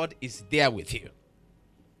level, God is there with you.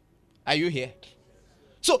 Are you here?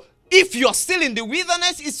 So if you're still in the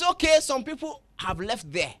wilderness, it's okay. Some people have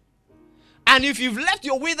left there. And if you've left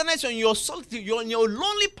your wilderness and you're in your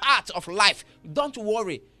lonely part of life, don't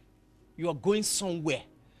worry. You are going somewhere.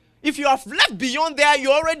 If you have left beyond there,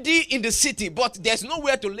 you're already in the city, but there's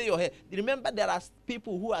nowhere to lay your head. Remember, there are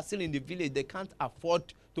people who are still in the village. They can't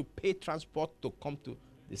afford to pay transport to come to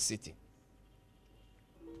the city.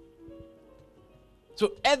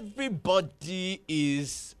 So everybody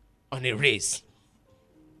is on a race.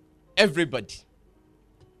 Everybody.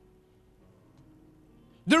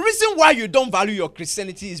 The reason why you don't value your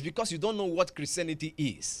Christianity is because you don't know what Christianity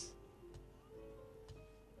is.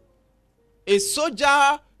 A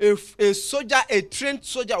soldier, a trained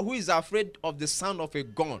soldier who is afraid of the sound of a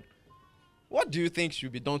gun, what do you think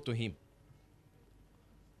should be done to him?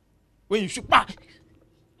 When you shoot back,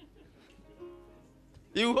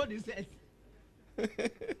 he will hold his head.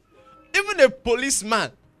 Even a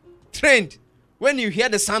policeman trained, when you hear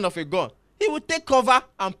the sound of a gun, he will take cover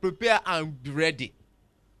and prepare and be ready.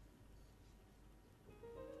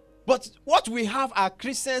 But what we have are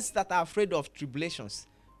Christians that are afraid of tribulations.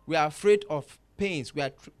 We are afraid of pains. We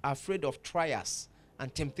are afraid of trials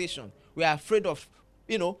and temptation. We are afraid of,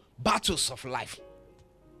 battles of life.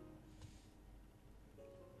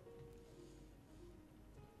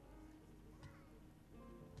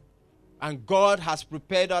 And God has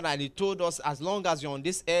prepared us, and He told us, as long as you're on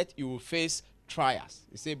this earth, you will face trials.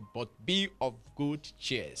 He said, but be of good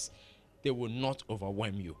cheer. They will not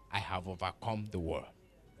overwhelm you. I have overcome the world.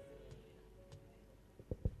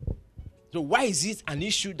 So why is it an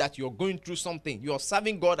issue that you're going through something? You're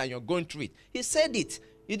serving God and you're going through it. He said it.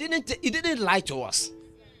 He didn't lie to us.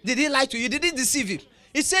 Did He lie to you? He didn't deceive Him.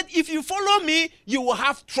 He said, if you follow me, you will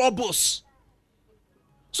have troubles.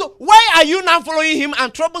 So why are you now following Him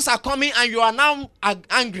and troubles are coming and you are now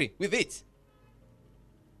angry with it?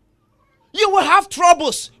 You will have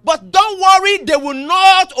troubles, but don't worry, they will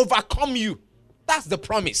not overcome you. That's the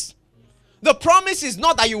promise. The promise is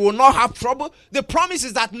not that you will not have trouble. The promise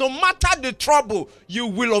is that no matter the trouble, you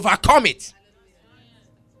will overcome it.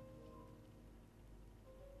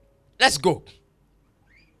 Let's go.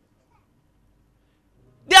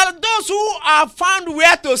 There are those who have found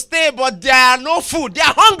where to stay, but there are no food. They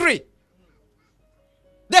are hungry.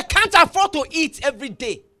 They can't afford to eat every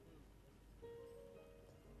day.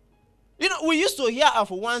 We used to hear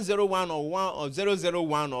of 101 or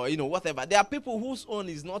 001 or whatever. There are people whose own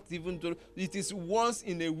is not even, it is once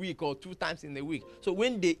in a week or 2 times in a week. So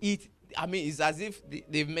when they eat, it's as if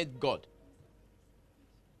they've met God.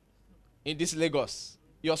 In this Lagos.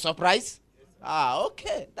 You're surprised?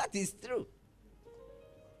 Okay. That is true.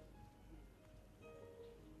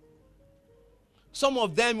 Some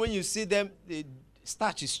of them, when you see them, the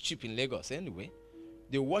starch is cheap in Lagos anyway.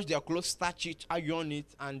 They wash their clothes, starch it, iron it,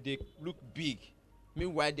 and they look big.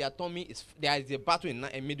 Meanwhile, their tummy is, there is a battle in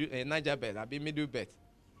a Niger belt, a middle belt.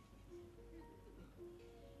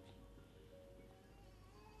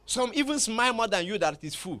 Some even smile more than you that it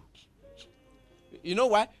is full. You know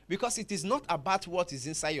why? Because it is not about what is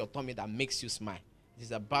inside your tummy that makes you smile. It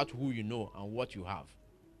is about who you know and what you have.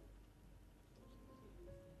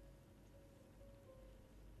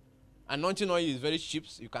 Anointing oil is very cheap.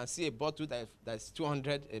 You can see a bottle that's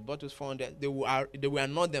 200, a bottle is 400. They will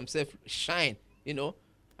anoint themselves, shine,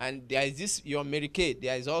 And there is this, your Mary Kay.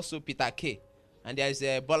 There is also Peter K. And there is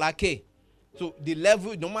Bola K. So the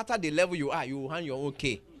level, no matter the level you are, you will hand your own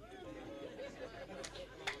K.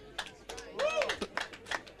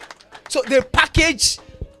 So they package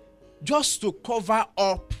just to cover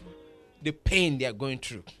up the pain they are going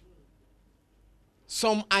through.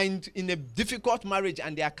 Some are in a difficult marriage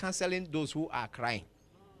and they are counseling those who are crying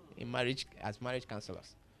in marriage as marriage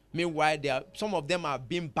counselors. Meanwhile, some of them are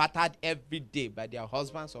being battered every day by their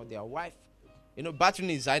husbands or their wife. Battering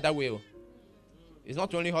is either way. It's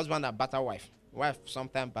not only husband that batter wife. Wife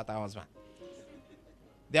sometimes batter husband.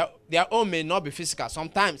 Their own may not be physical.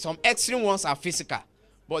 Sometimes some extreme ones are physical,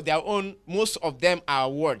 but their own, most of them are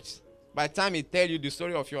words. By the time he tell you the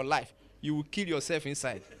story of your life, you will kill yourself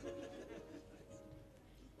inside.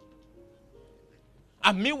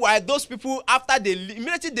 And meanwhile, those people,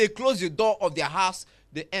 immediately they close the door of their house,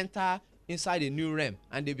 they enter inside a new realm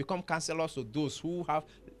and they become counselors to those who have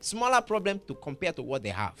smaller problems to compare to what they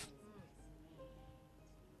have.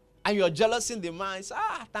 And you're jealous in the man. Say,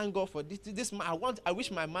 thank God for this man. I wish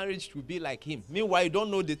my marriage would be like him. Meanwhile, you don't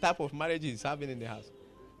know the type of marriage he's having in the house.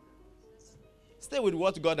 Stay with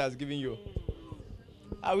what God has given you.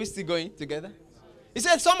 Are we still going together? He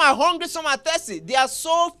said, some are hungry, some are thirsty. They are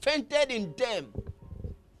so fainted in them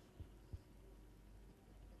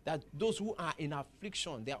that those who are in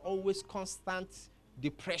affliction, they are always constant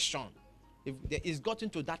depression. It's gotten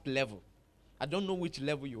to that level. I don't know which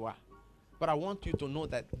level you are, but I want you to know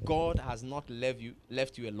that God has not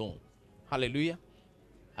left you alone. Hallelujah.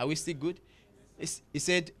 Are we still good? He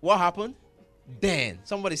said, what happened? Then.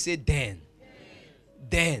 Somebody say then.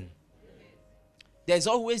 Then. There's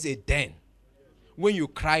always a then when you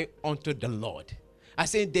cry unto the Lord. I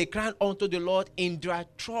say they cry unto the Lord in their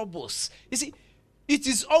troubles. You see, it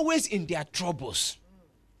is always in their troubles.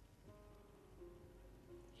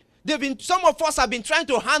 Some of us have been trying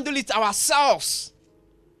to handle it ourselves.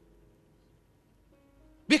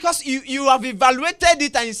 Because you have evaluated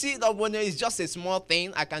it and you see that when it's just a small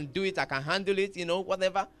thing, I can do it, I can handle it,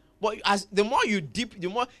 whatever. But as the more you dip, the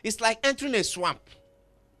more it's like entering a swamp.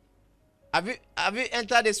 Have you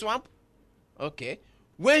entered a swamp? Okay.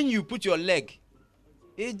 When you put your leg,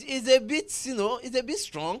 it is a bit, it's a bit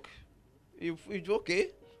strong.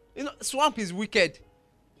 Okay. Swamp is wicked.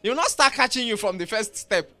 It will not start catching you from the first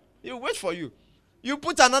step. It will wait for you. You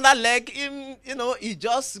put another leg in, it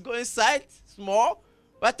just go inside small.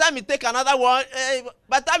 By the time you take another one,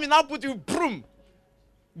 by the time you now put you, boom,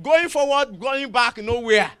 going forward, going back,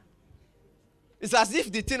 nowhere. It's as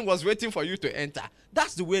if the thing was waiting for you to enter.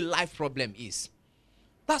 That's the way life problem is.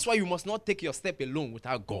 That's why you must not take your step alone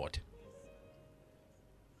without God.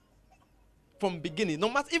 From beginning, no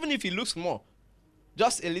matter, even if it looks small,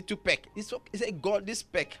 just a little peck. It's okay. Say, God, this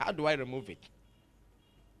peck, how do I remove it?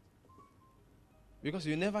 Because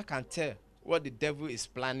you never can tell what the devil is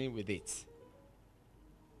planning with it.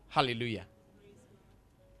 Hallelujah.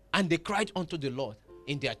 And they cried unto the Lord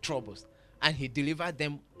in their troubles, and he delivered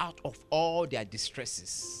them out of all their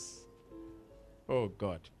distresses. Oh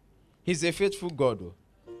God. He's a faithful God. Oh.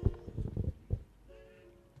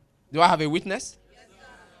 Do I have a witness? Yes,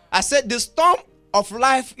 I said the storm of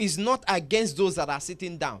life is not against those that are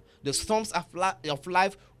sitting down. The storms of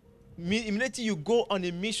life, immediately you go on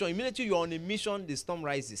a mission, immediately you're on a mission, the storm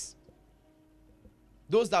rises.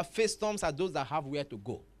 Those that face storms are those that have where to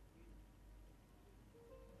go.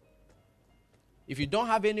 If you don't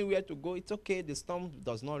have anywhere to go, it's okay. The storm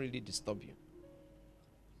does not really disturb you.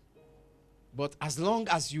 But as long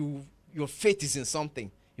as your faith is in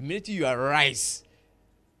something, immediately you arise,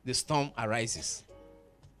 the storm arises.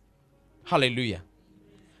 Hallelujah.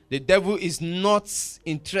 The devil is not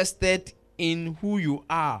interested in who you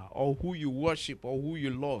are or who you worship or who you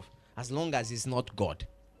love, as long as it's not God.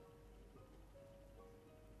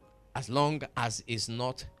 As long as it's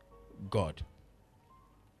not God.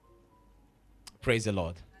 Praise the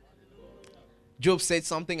Lord. Job said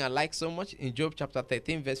something I like so much in Job chapter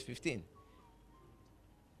 13, verse 15.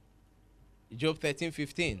 Job 13,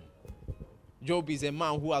 15. Job is a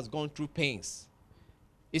man who has gone through pains.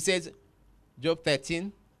 He says, Job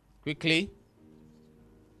 13, quickly,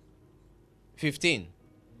 15.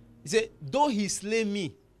 He said, though he slay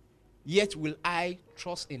me, yet will I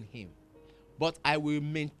trust in him. But I will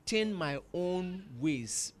maintain my own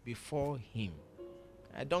ways before him.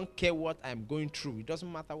 I don't care what I'm going through. It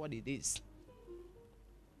doesn't matter what it is.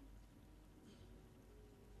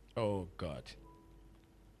 Oh, God.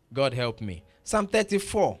 God help me. Psalm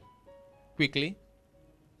 34. Quickly.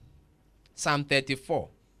 Psalm 34.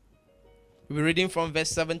 We're reading from verse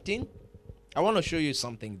 17. I want to show you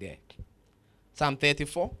something there. Psalm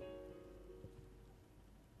 34.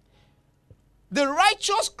 The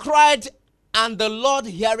righteous cried, and the Lord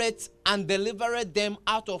heareth and delivered them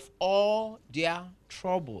out of all their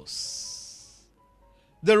troubles.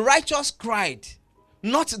 The righteous cried,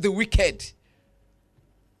 not the wicked.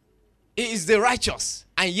 He is the righteous,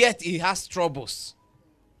 and yet he has troubles.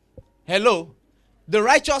 Hello? The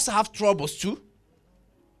righteous have troubles too.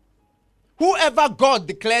 Whoever God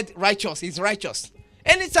declared righteous is righteous.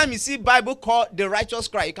 Anytime you see Bible call the righteous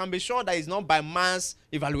cry, you can be sure that it's not by man's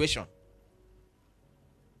evaluation.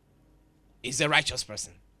 He's a righteous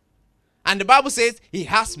person. And the Bible says he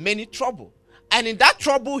has many trouble. And in that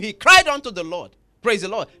trouble, he cried unto the Lord. Praise the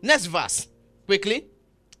Lord. Next verse. Quickly.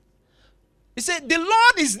 He said, the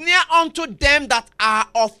Lord is near unto them that are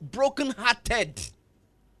of broken hearted.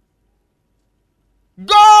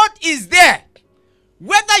 God is there.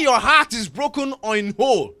 Whether your heart is broken or in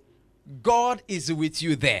whole, God is with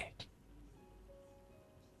you there.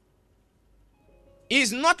 He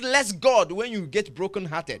is not less God when you get broken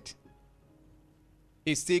hearted.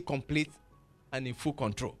 He's still complete and in full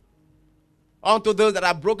control. Unto those that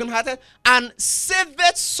are brokenhearted, and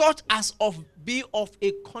saveth such as be of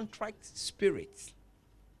a contrite spirit.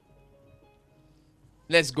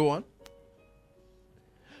 Let's go on.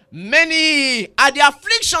 Many are the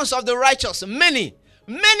afflictions of the righteous. Many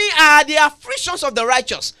are the afflictions of the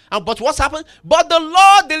righteous. But what's happened? But the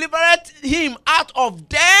Lord delivered him out of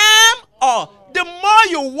them all. The more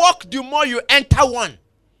you walk, the more you enter one.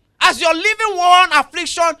 As you're leaving one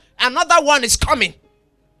affliction, another one is coming.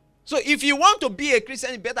 So if you want to be a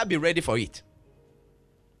Christian, you better be ready for it.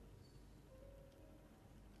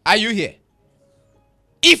 Are you here?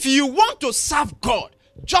 If you want to serve God,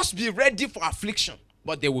 just be ready for affliction.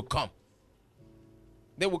 But they will come.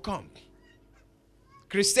 They will come.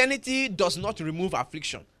 Christianity does not remove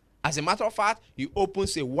affliction. As a matter of fact, it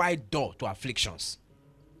opens a wide door to afflictions.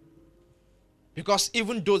 Because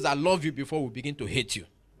even those that love you before will begin to hate you.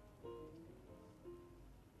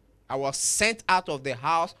 I was sent out of the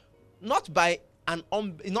house not by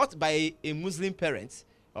a Muslim parent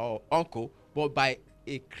or uncle, but by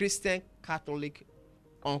a Christian Catholic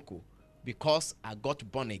uncle because I got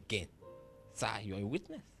born again. Sir, you're a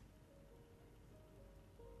witness.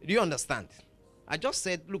 Do you understand? I just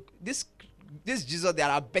said, look, this Jesus, there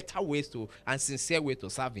are better ways to and sincere way to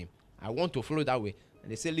serve him. I want to follow that way.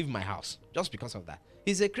 And they say, leave my house. Just because of that.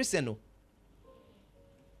 He's a Christian, no?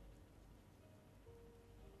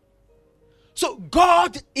 So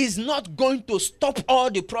God is not going to stop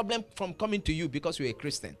all the problem from coming to you because you're a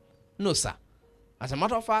Christian. No, sir. As a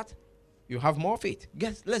matter of fact, you have more faith.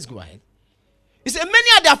 Let's go ahead. He said, many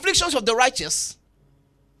are the afflictions of the righteous.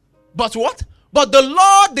 But what? But the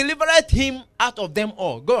Lord delivered him out of them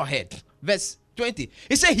all. Go ahead. Verse 20.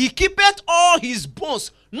 He said, he keepeth all his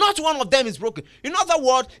bones. Not one of them is broken. In other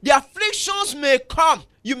words, the afflictions may come.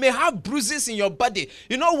 You may have bruises in your body.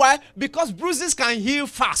 You know why? Because bruises can heal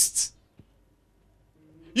fast.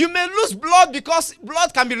 You may lose blood because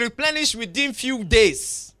blood can be replenished within few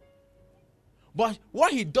days. But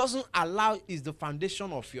what he doesn't allow is the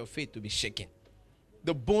foundation of your faith to be shaken.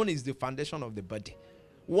 The bone is the foundation of the body.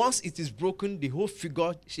 Once it is broken, the whole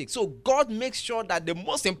figure shakes. So God makes sure that the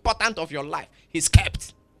most important of your life is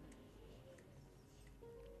kept.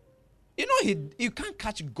 You know, you can't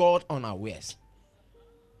catch God unawares.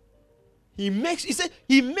 He makes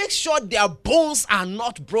sure their bones are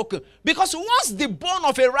not broken. Because once the bone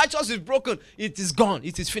of a righteous is broken, it is gone.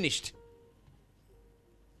 It is finished.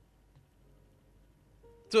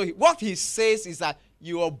 So what he says is that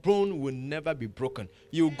your bone will never be broken.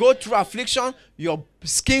 You go through affliction, your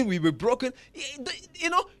skin will be broken. You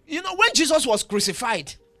know, when Jesus was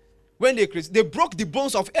crucified, when they broke the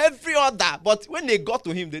bones of every other, but when they got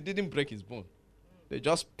to him, they didn't break his bone. They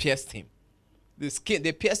just pierced him.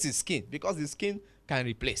 They pierced his skin because the skin can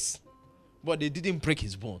replace. But they didn't break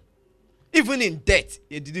his bone. Even in death,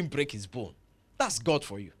 they didn't break his bone. That's God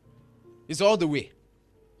for you. It's all the way.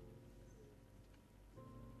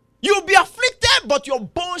 You'll be afflicted, but your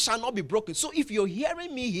bones shall not be broken. So if you're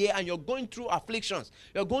hearing me here and you're going through afflictions,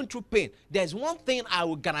 you're going through pain, there's one thing I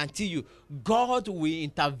will guarantee you. God will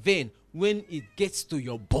intervene when it gets to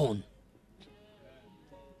your bone.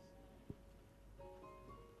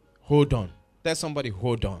 Hold on. Tell somebody,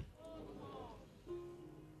 hold on.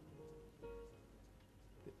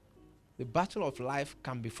 The battle of life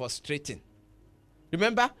can be frustrating.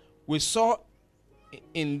 Remember, we saw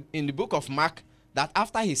in the book of Mark that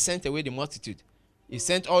after he sent away the multitude, he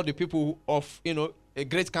sent all the people of, a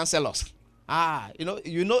great counselors.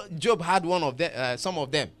 Job had one of them, some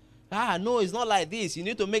of them. No, it's not like this. You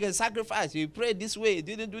need to make a sacrifice. You pray this way. You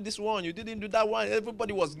didn't do this one. You didn't do that one.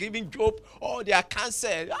 Everybody was giving Job all their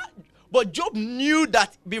counsel. But Job knew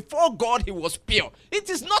that before God he was pure. It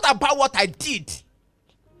is not about what I did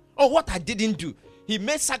or what I didn't do. He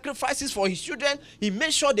made sacrifices for his children. He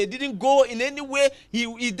made sure they didn't go in any way.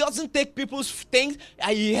 He doesn't take people's things.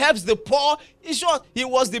 He helps the poor. In short, he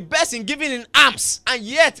was the best in giving in alms. And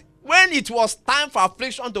yet, when it was time for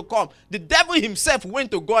affliction to come, the devil himself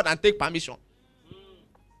went to God and take permission.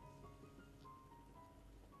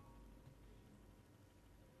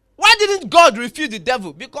 Why didn't God refuse the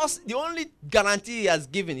devil? Because the only guarantee he has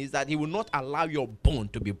given is that he will not allow your bone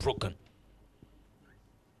to be broken.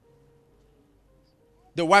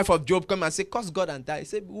 The wife of Job came and said, curse God and die. He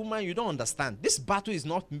said, woman, you don't understand. This battle is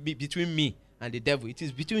not between me and the devil. It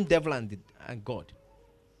is between devil and God.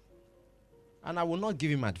 And I will not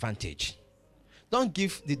give him advantage. Don't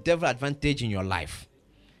give the devil advantage in your life.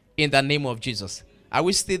 In the name of Jesus. Are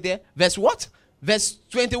we still there? Verse what? Verse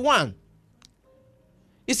 21.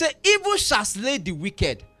 He said, evil shall slay the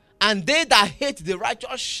wicked, and they that hate the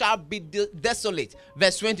righteous shall be desolate.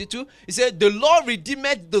 Verse 22, he said, the Lord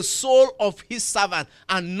redeemed the soul of his servant,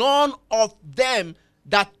 and none of them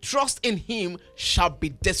that trust in him shall be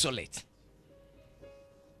desolate.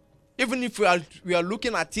 Even if we are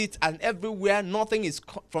looking at it and everywhere, nothing is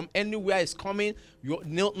from anywhere is coming,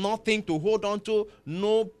 nothing to hold on to,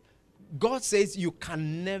 no. God says you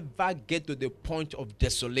can never get to the point of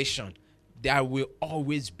desolation. There will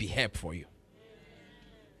always be help for you.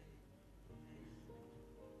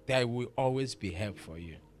 There will always be help for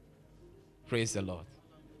you. Praise the Lord.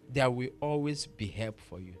 There will always be help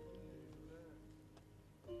for you.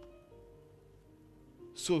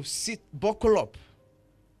 So buckle up.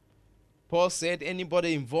 Paul said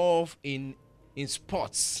anybody involved in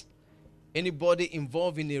sports, anybody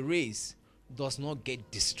involved in a race does not get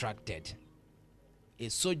distracted. A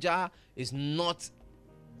soldier is not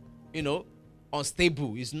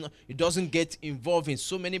unstable. He doesn't get involved in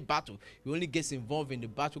so many battles. He only gets involved in the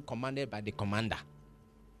battle commanded by the commander.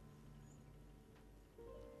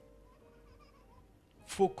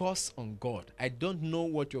 Focus on God. I don't know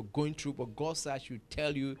what you're going through, but God says I should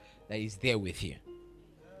tell you that he's there with you.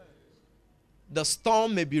 The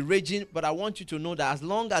storm may be raging, but I want you to know that as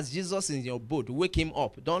long as Jesus is in your boat, wake him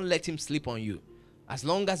up. Don't let him sleep on you. As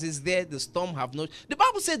long as he's there, the storm have no. The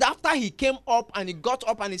Bible said that after he came up and he got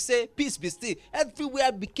up and he said, peace be still,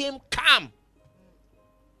 everywhere became calm.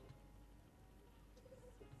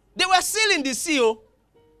 They were still in the sea. Oh.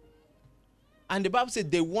 And the Bible said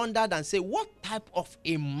they wondered and said, what type of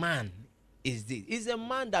a man is this? He's a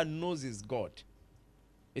man that knows his God.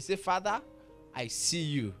 He said, Father, I see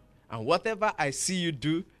you. And whatever I see you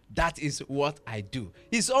do, that is what I do.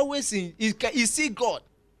 He's always in, he see God.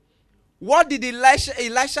 What did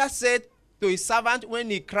Elisha said to his servant when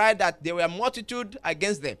he cried that there were multitude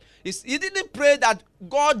against them? He didn't pray that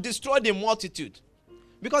God destroy the multitude,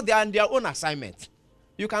 because they are on their own assignment.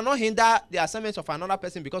 You cannot hinder the assignment of another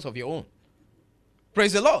person because of your own.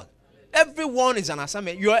 Praise the Lord. Everyone is an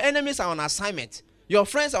assignment. Your enemies are on assignment. Your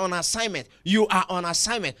friends are on assignment. You are on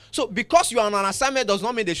assignment. So because you are on an assignment does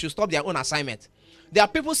not mean they should stop their own assignment. There are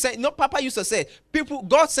people saying, no, Papa used to say,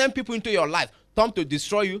 God sent people into your life, some to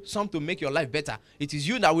destroy you, some to make your life better. It is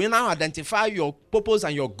you that will now identify your purpose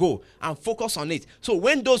and your goal and focus on it. So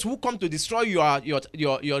when those who come to destroy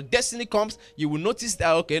your destiny comes, you will notice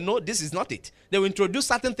that, okay, no, this is not it. They will introduce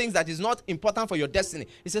certain things that is not important for your destiny.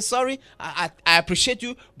 He says, sorry, I appreciate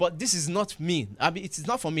you, but this is not me. It is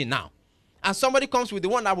not for me now. And somebody comes with the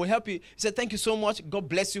one that will help you. He said, thank you so much. God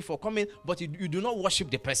bless you for coming. But you do not worship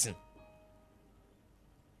the person.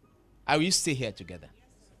 Are we stay here together?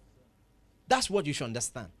 That's what you should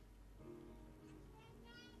understand.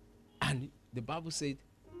 And the Bible said,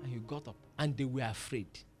 and you got up. And they were afraid.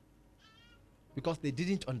 Because they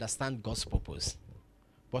didn't understand God's purpose.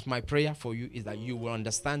 But my prayer for you is that you will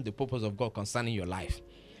understand the purpose of God concerning your life.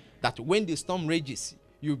 That when the storm rages,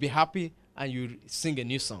 you'll be happy and you sing a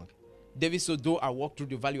new song. David said, though I walk through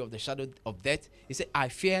the valley of the shadow of death, he said, I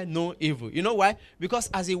fear no evil. You know why? Because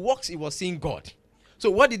as he walks, he was seeing God.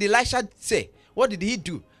 So what did Elisha say? What did he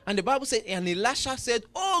do? And the Bible said, and Elisha said,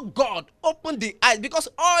 oh God, open the eyes. Because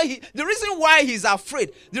the reason why he's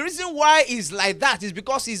afraid, the reason why he's like that is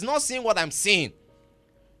because he's not seeing what I'm seeing.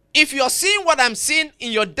 If you're seeing what I'm seeing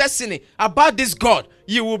in your destiny about this God,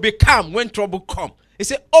 you will be calm when trouble comes. He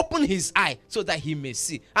said, open his eye so that he may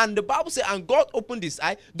see. And the Bible said, and God opened his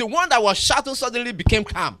eye. The one that was shadowed suddenly became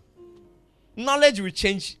calm. Knowledge will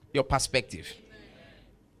change your perspective.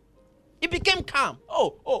 It became calm.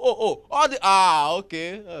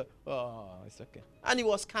 Okay. It's okay. And he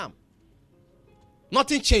was calm.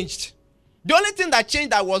 Nothing changed. The only thing that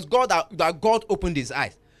changed that was God, that God opened his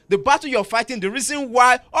eyes. The battle you're fighting, the reason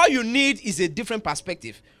why, all you need is a different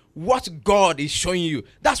perspective. What God is showing you.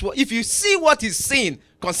 That's what, if you see what he's saying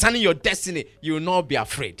concerning your destiny, you will not be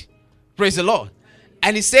afraid. Praise the Lord.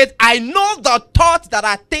 And he said, I know the thoughts that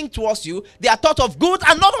I think towards you, they are thoughts of good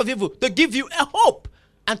and not of evil, to give you a hope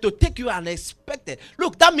and to take you unexpected.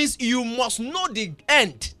 Look, that means you must know the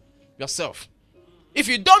end yourself. If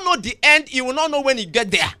you don't know the end, you will not know when you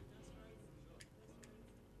get there.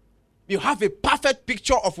 You have a perfect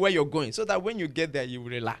picture of where you're going, so that when you get there, you will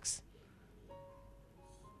relax.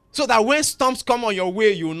 So that when storms come on your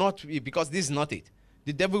way, you will not, because this is not it.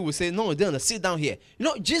 The devil will say, no, sit down here. You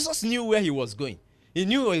know, Jesus knew where he was going. He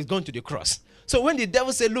knew he was going to the cross. So when the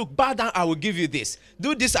devil said, look, bow down, I will give you this.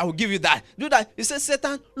 Do this, I will give you that. Do that. He said,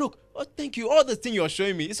 Satan, look, oh, thank you. All the things you're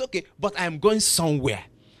showing me, it's okay. But I am going somewhere.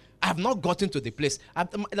 I have not gotten to the place.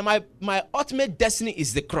 My ultimate destiny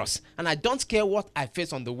is the cross. And I don't care what I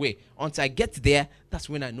face on the way. Until I get there, that's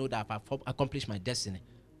when I know that I've accomplished my destiny.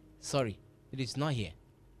 Sorry, it is not here.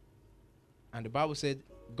 And the Bible said,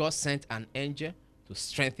 God sent an angel to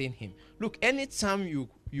strengthen him. Look, anytime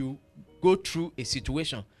you go through a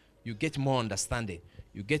situation, you get more understanding.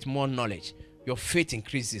 You get more knowledge. Your faith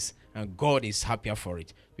increases. And God is happier for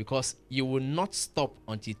it. Because you will not stop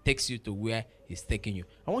until he takes you to where he's taking you.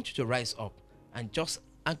 I want you to rise up and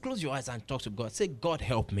close your eyes and talk to God. Say, God,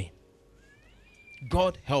 help me.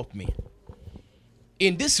 God, help me.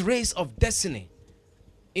 In this race of destiny,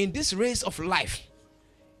 in this race of life,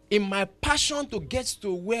 in my passion to get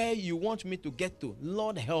to where you want me to get to,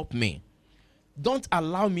 Lord, help me. Don't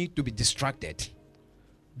allow me to be distracted.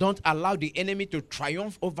 Don't allow the enemy to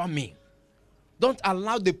triumph over me. Don't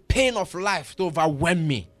allow the pain of life to overwhelm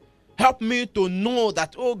me. Help me to know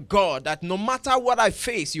that, oh God, that no matter what I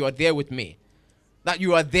face, you are there with me. That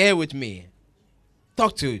you are there with me.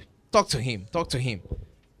 Talk to him. Talk to him.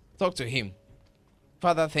 Talk to him.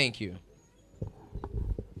 Father, thank you.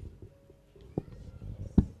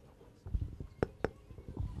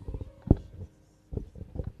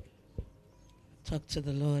 Talk to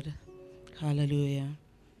the Lord. Hallelujah.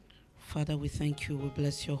 Father, we thank you. We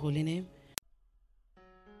bless your holy name.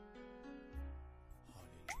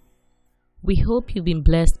 We hope you've been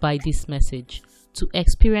blessed by this message. To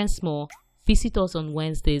experience more, visit us on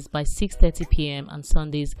Wednesdays by 6:30 p.m. and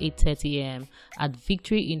Sundays 8:30 a.m. at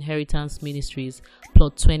Victory Inheritance Ministries,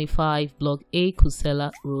 Plot 25, Block A,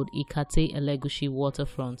 Kusela Road, Ikate, Elegushi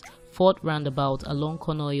Waterfront, 4th Roundabout along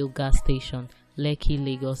Konoyo Gas Station, Lekki,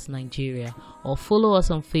 Lagos, Nigeria. Or follow us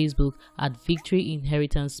on Facebook at Victory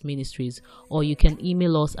Inheritance Ministries, or you can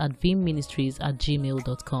email us at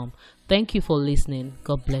vimministries@gmail.com. Thank you for listening.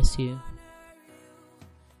 God bless you.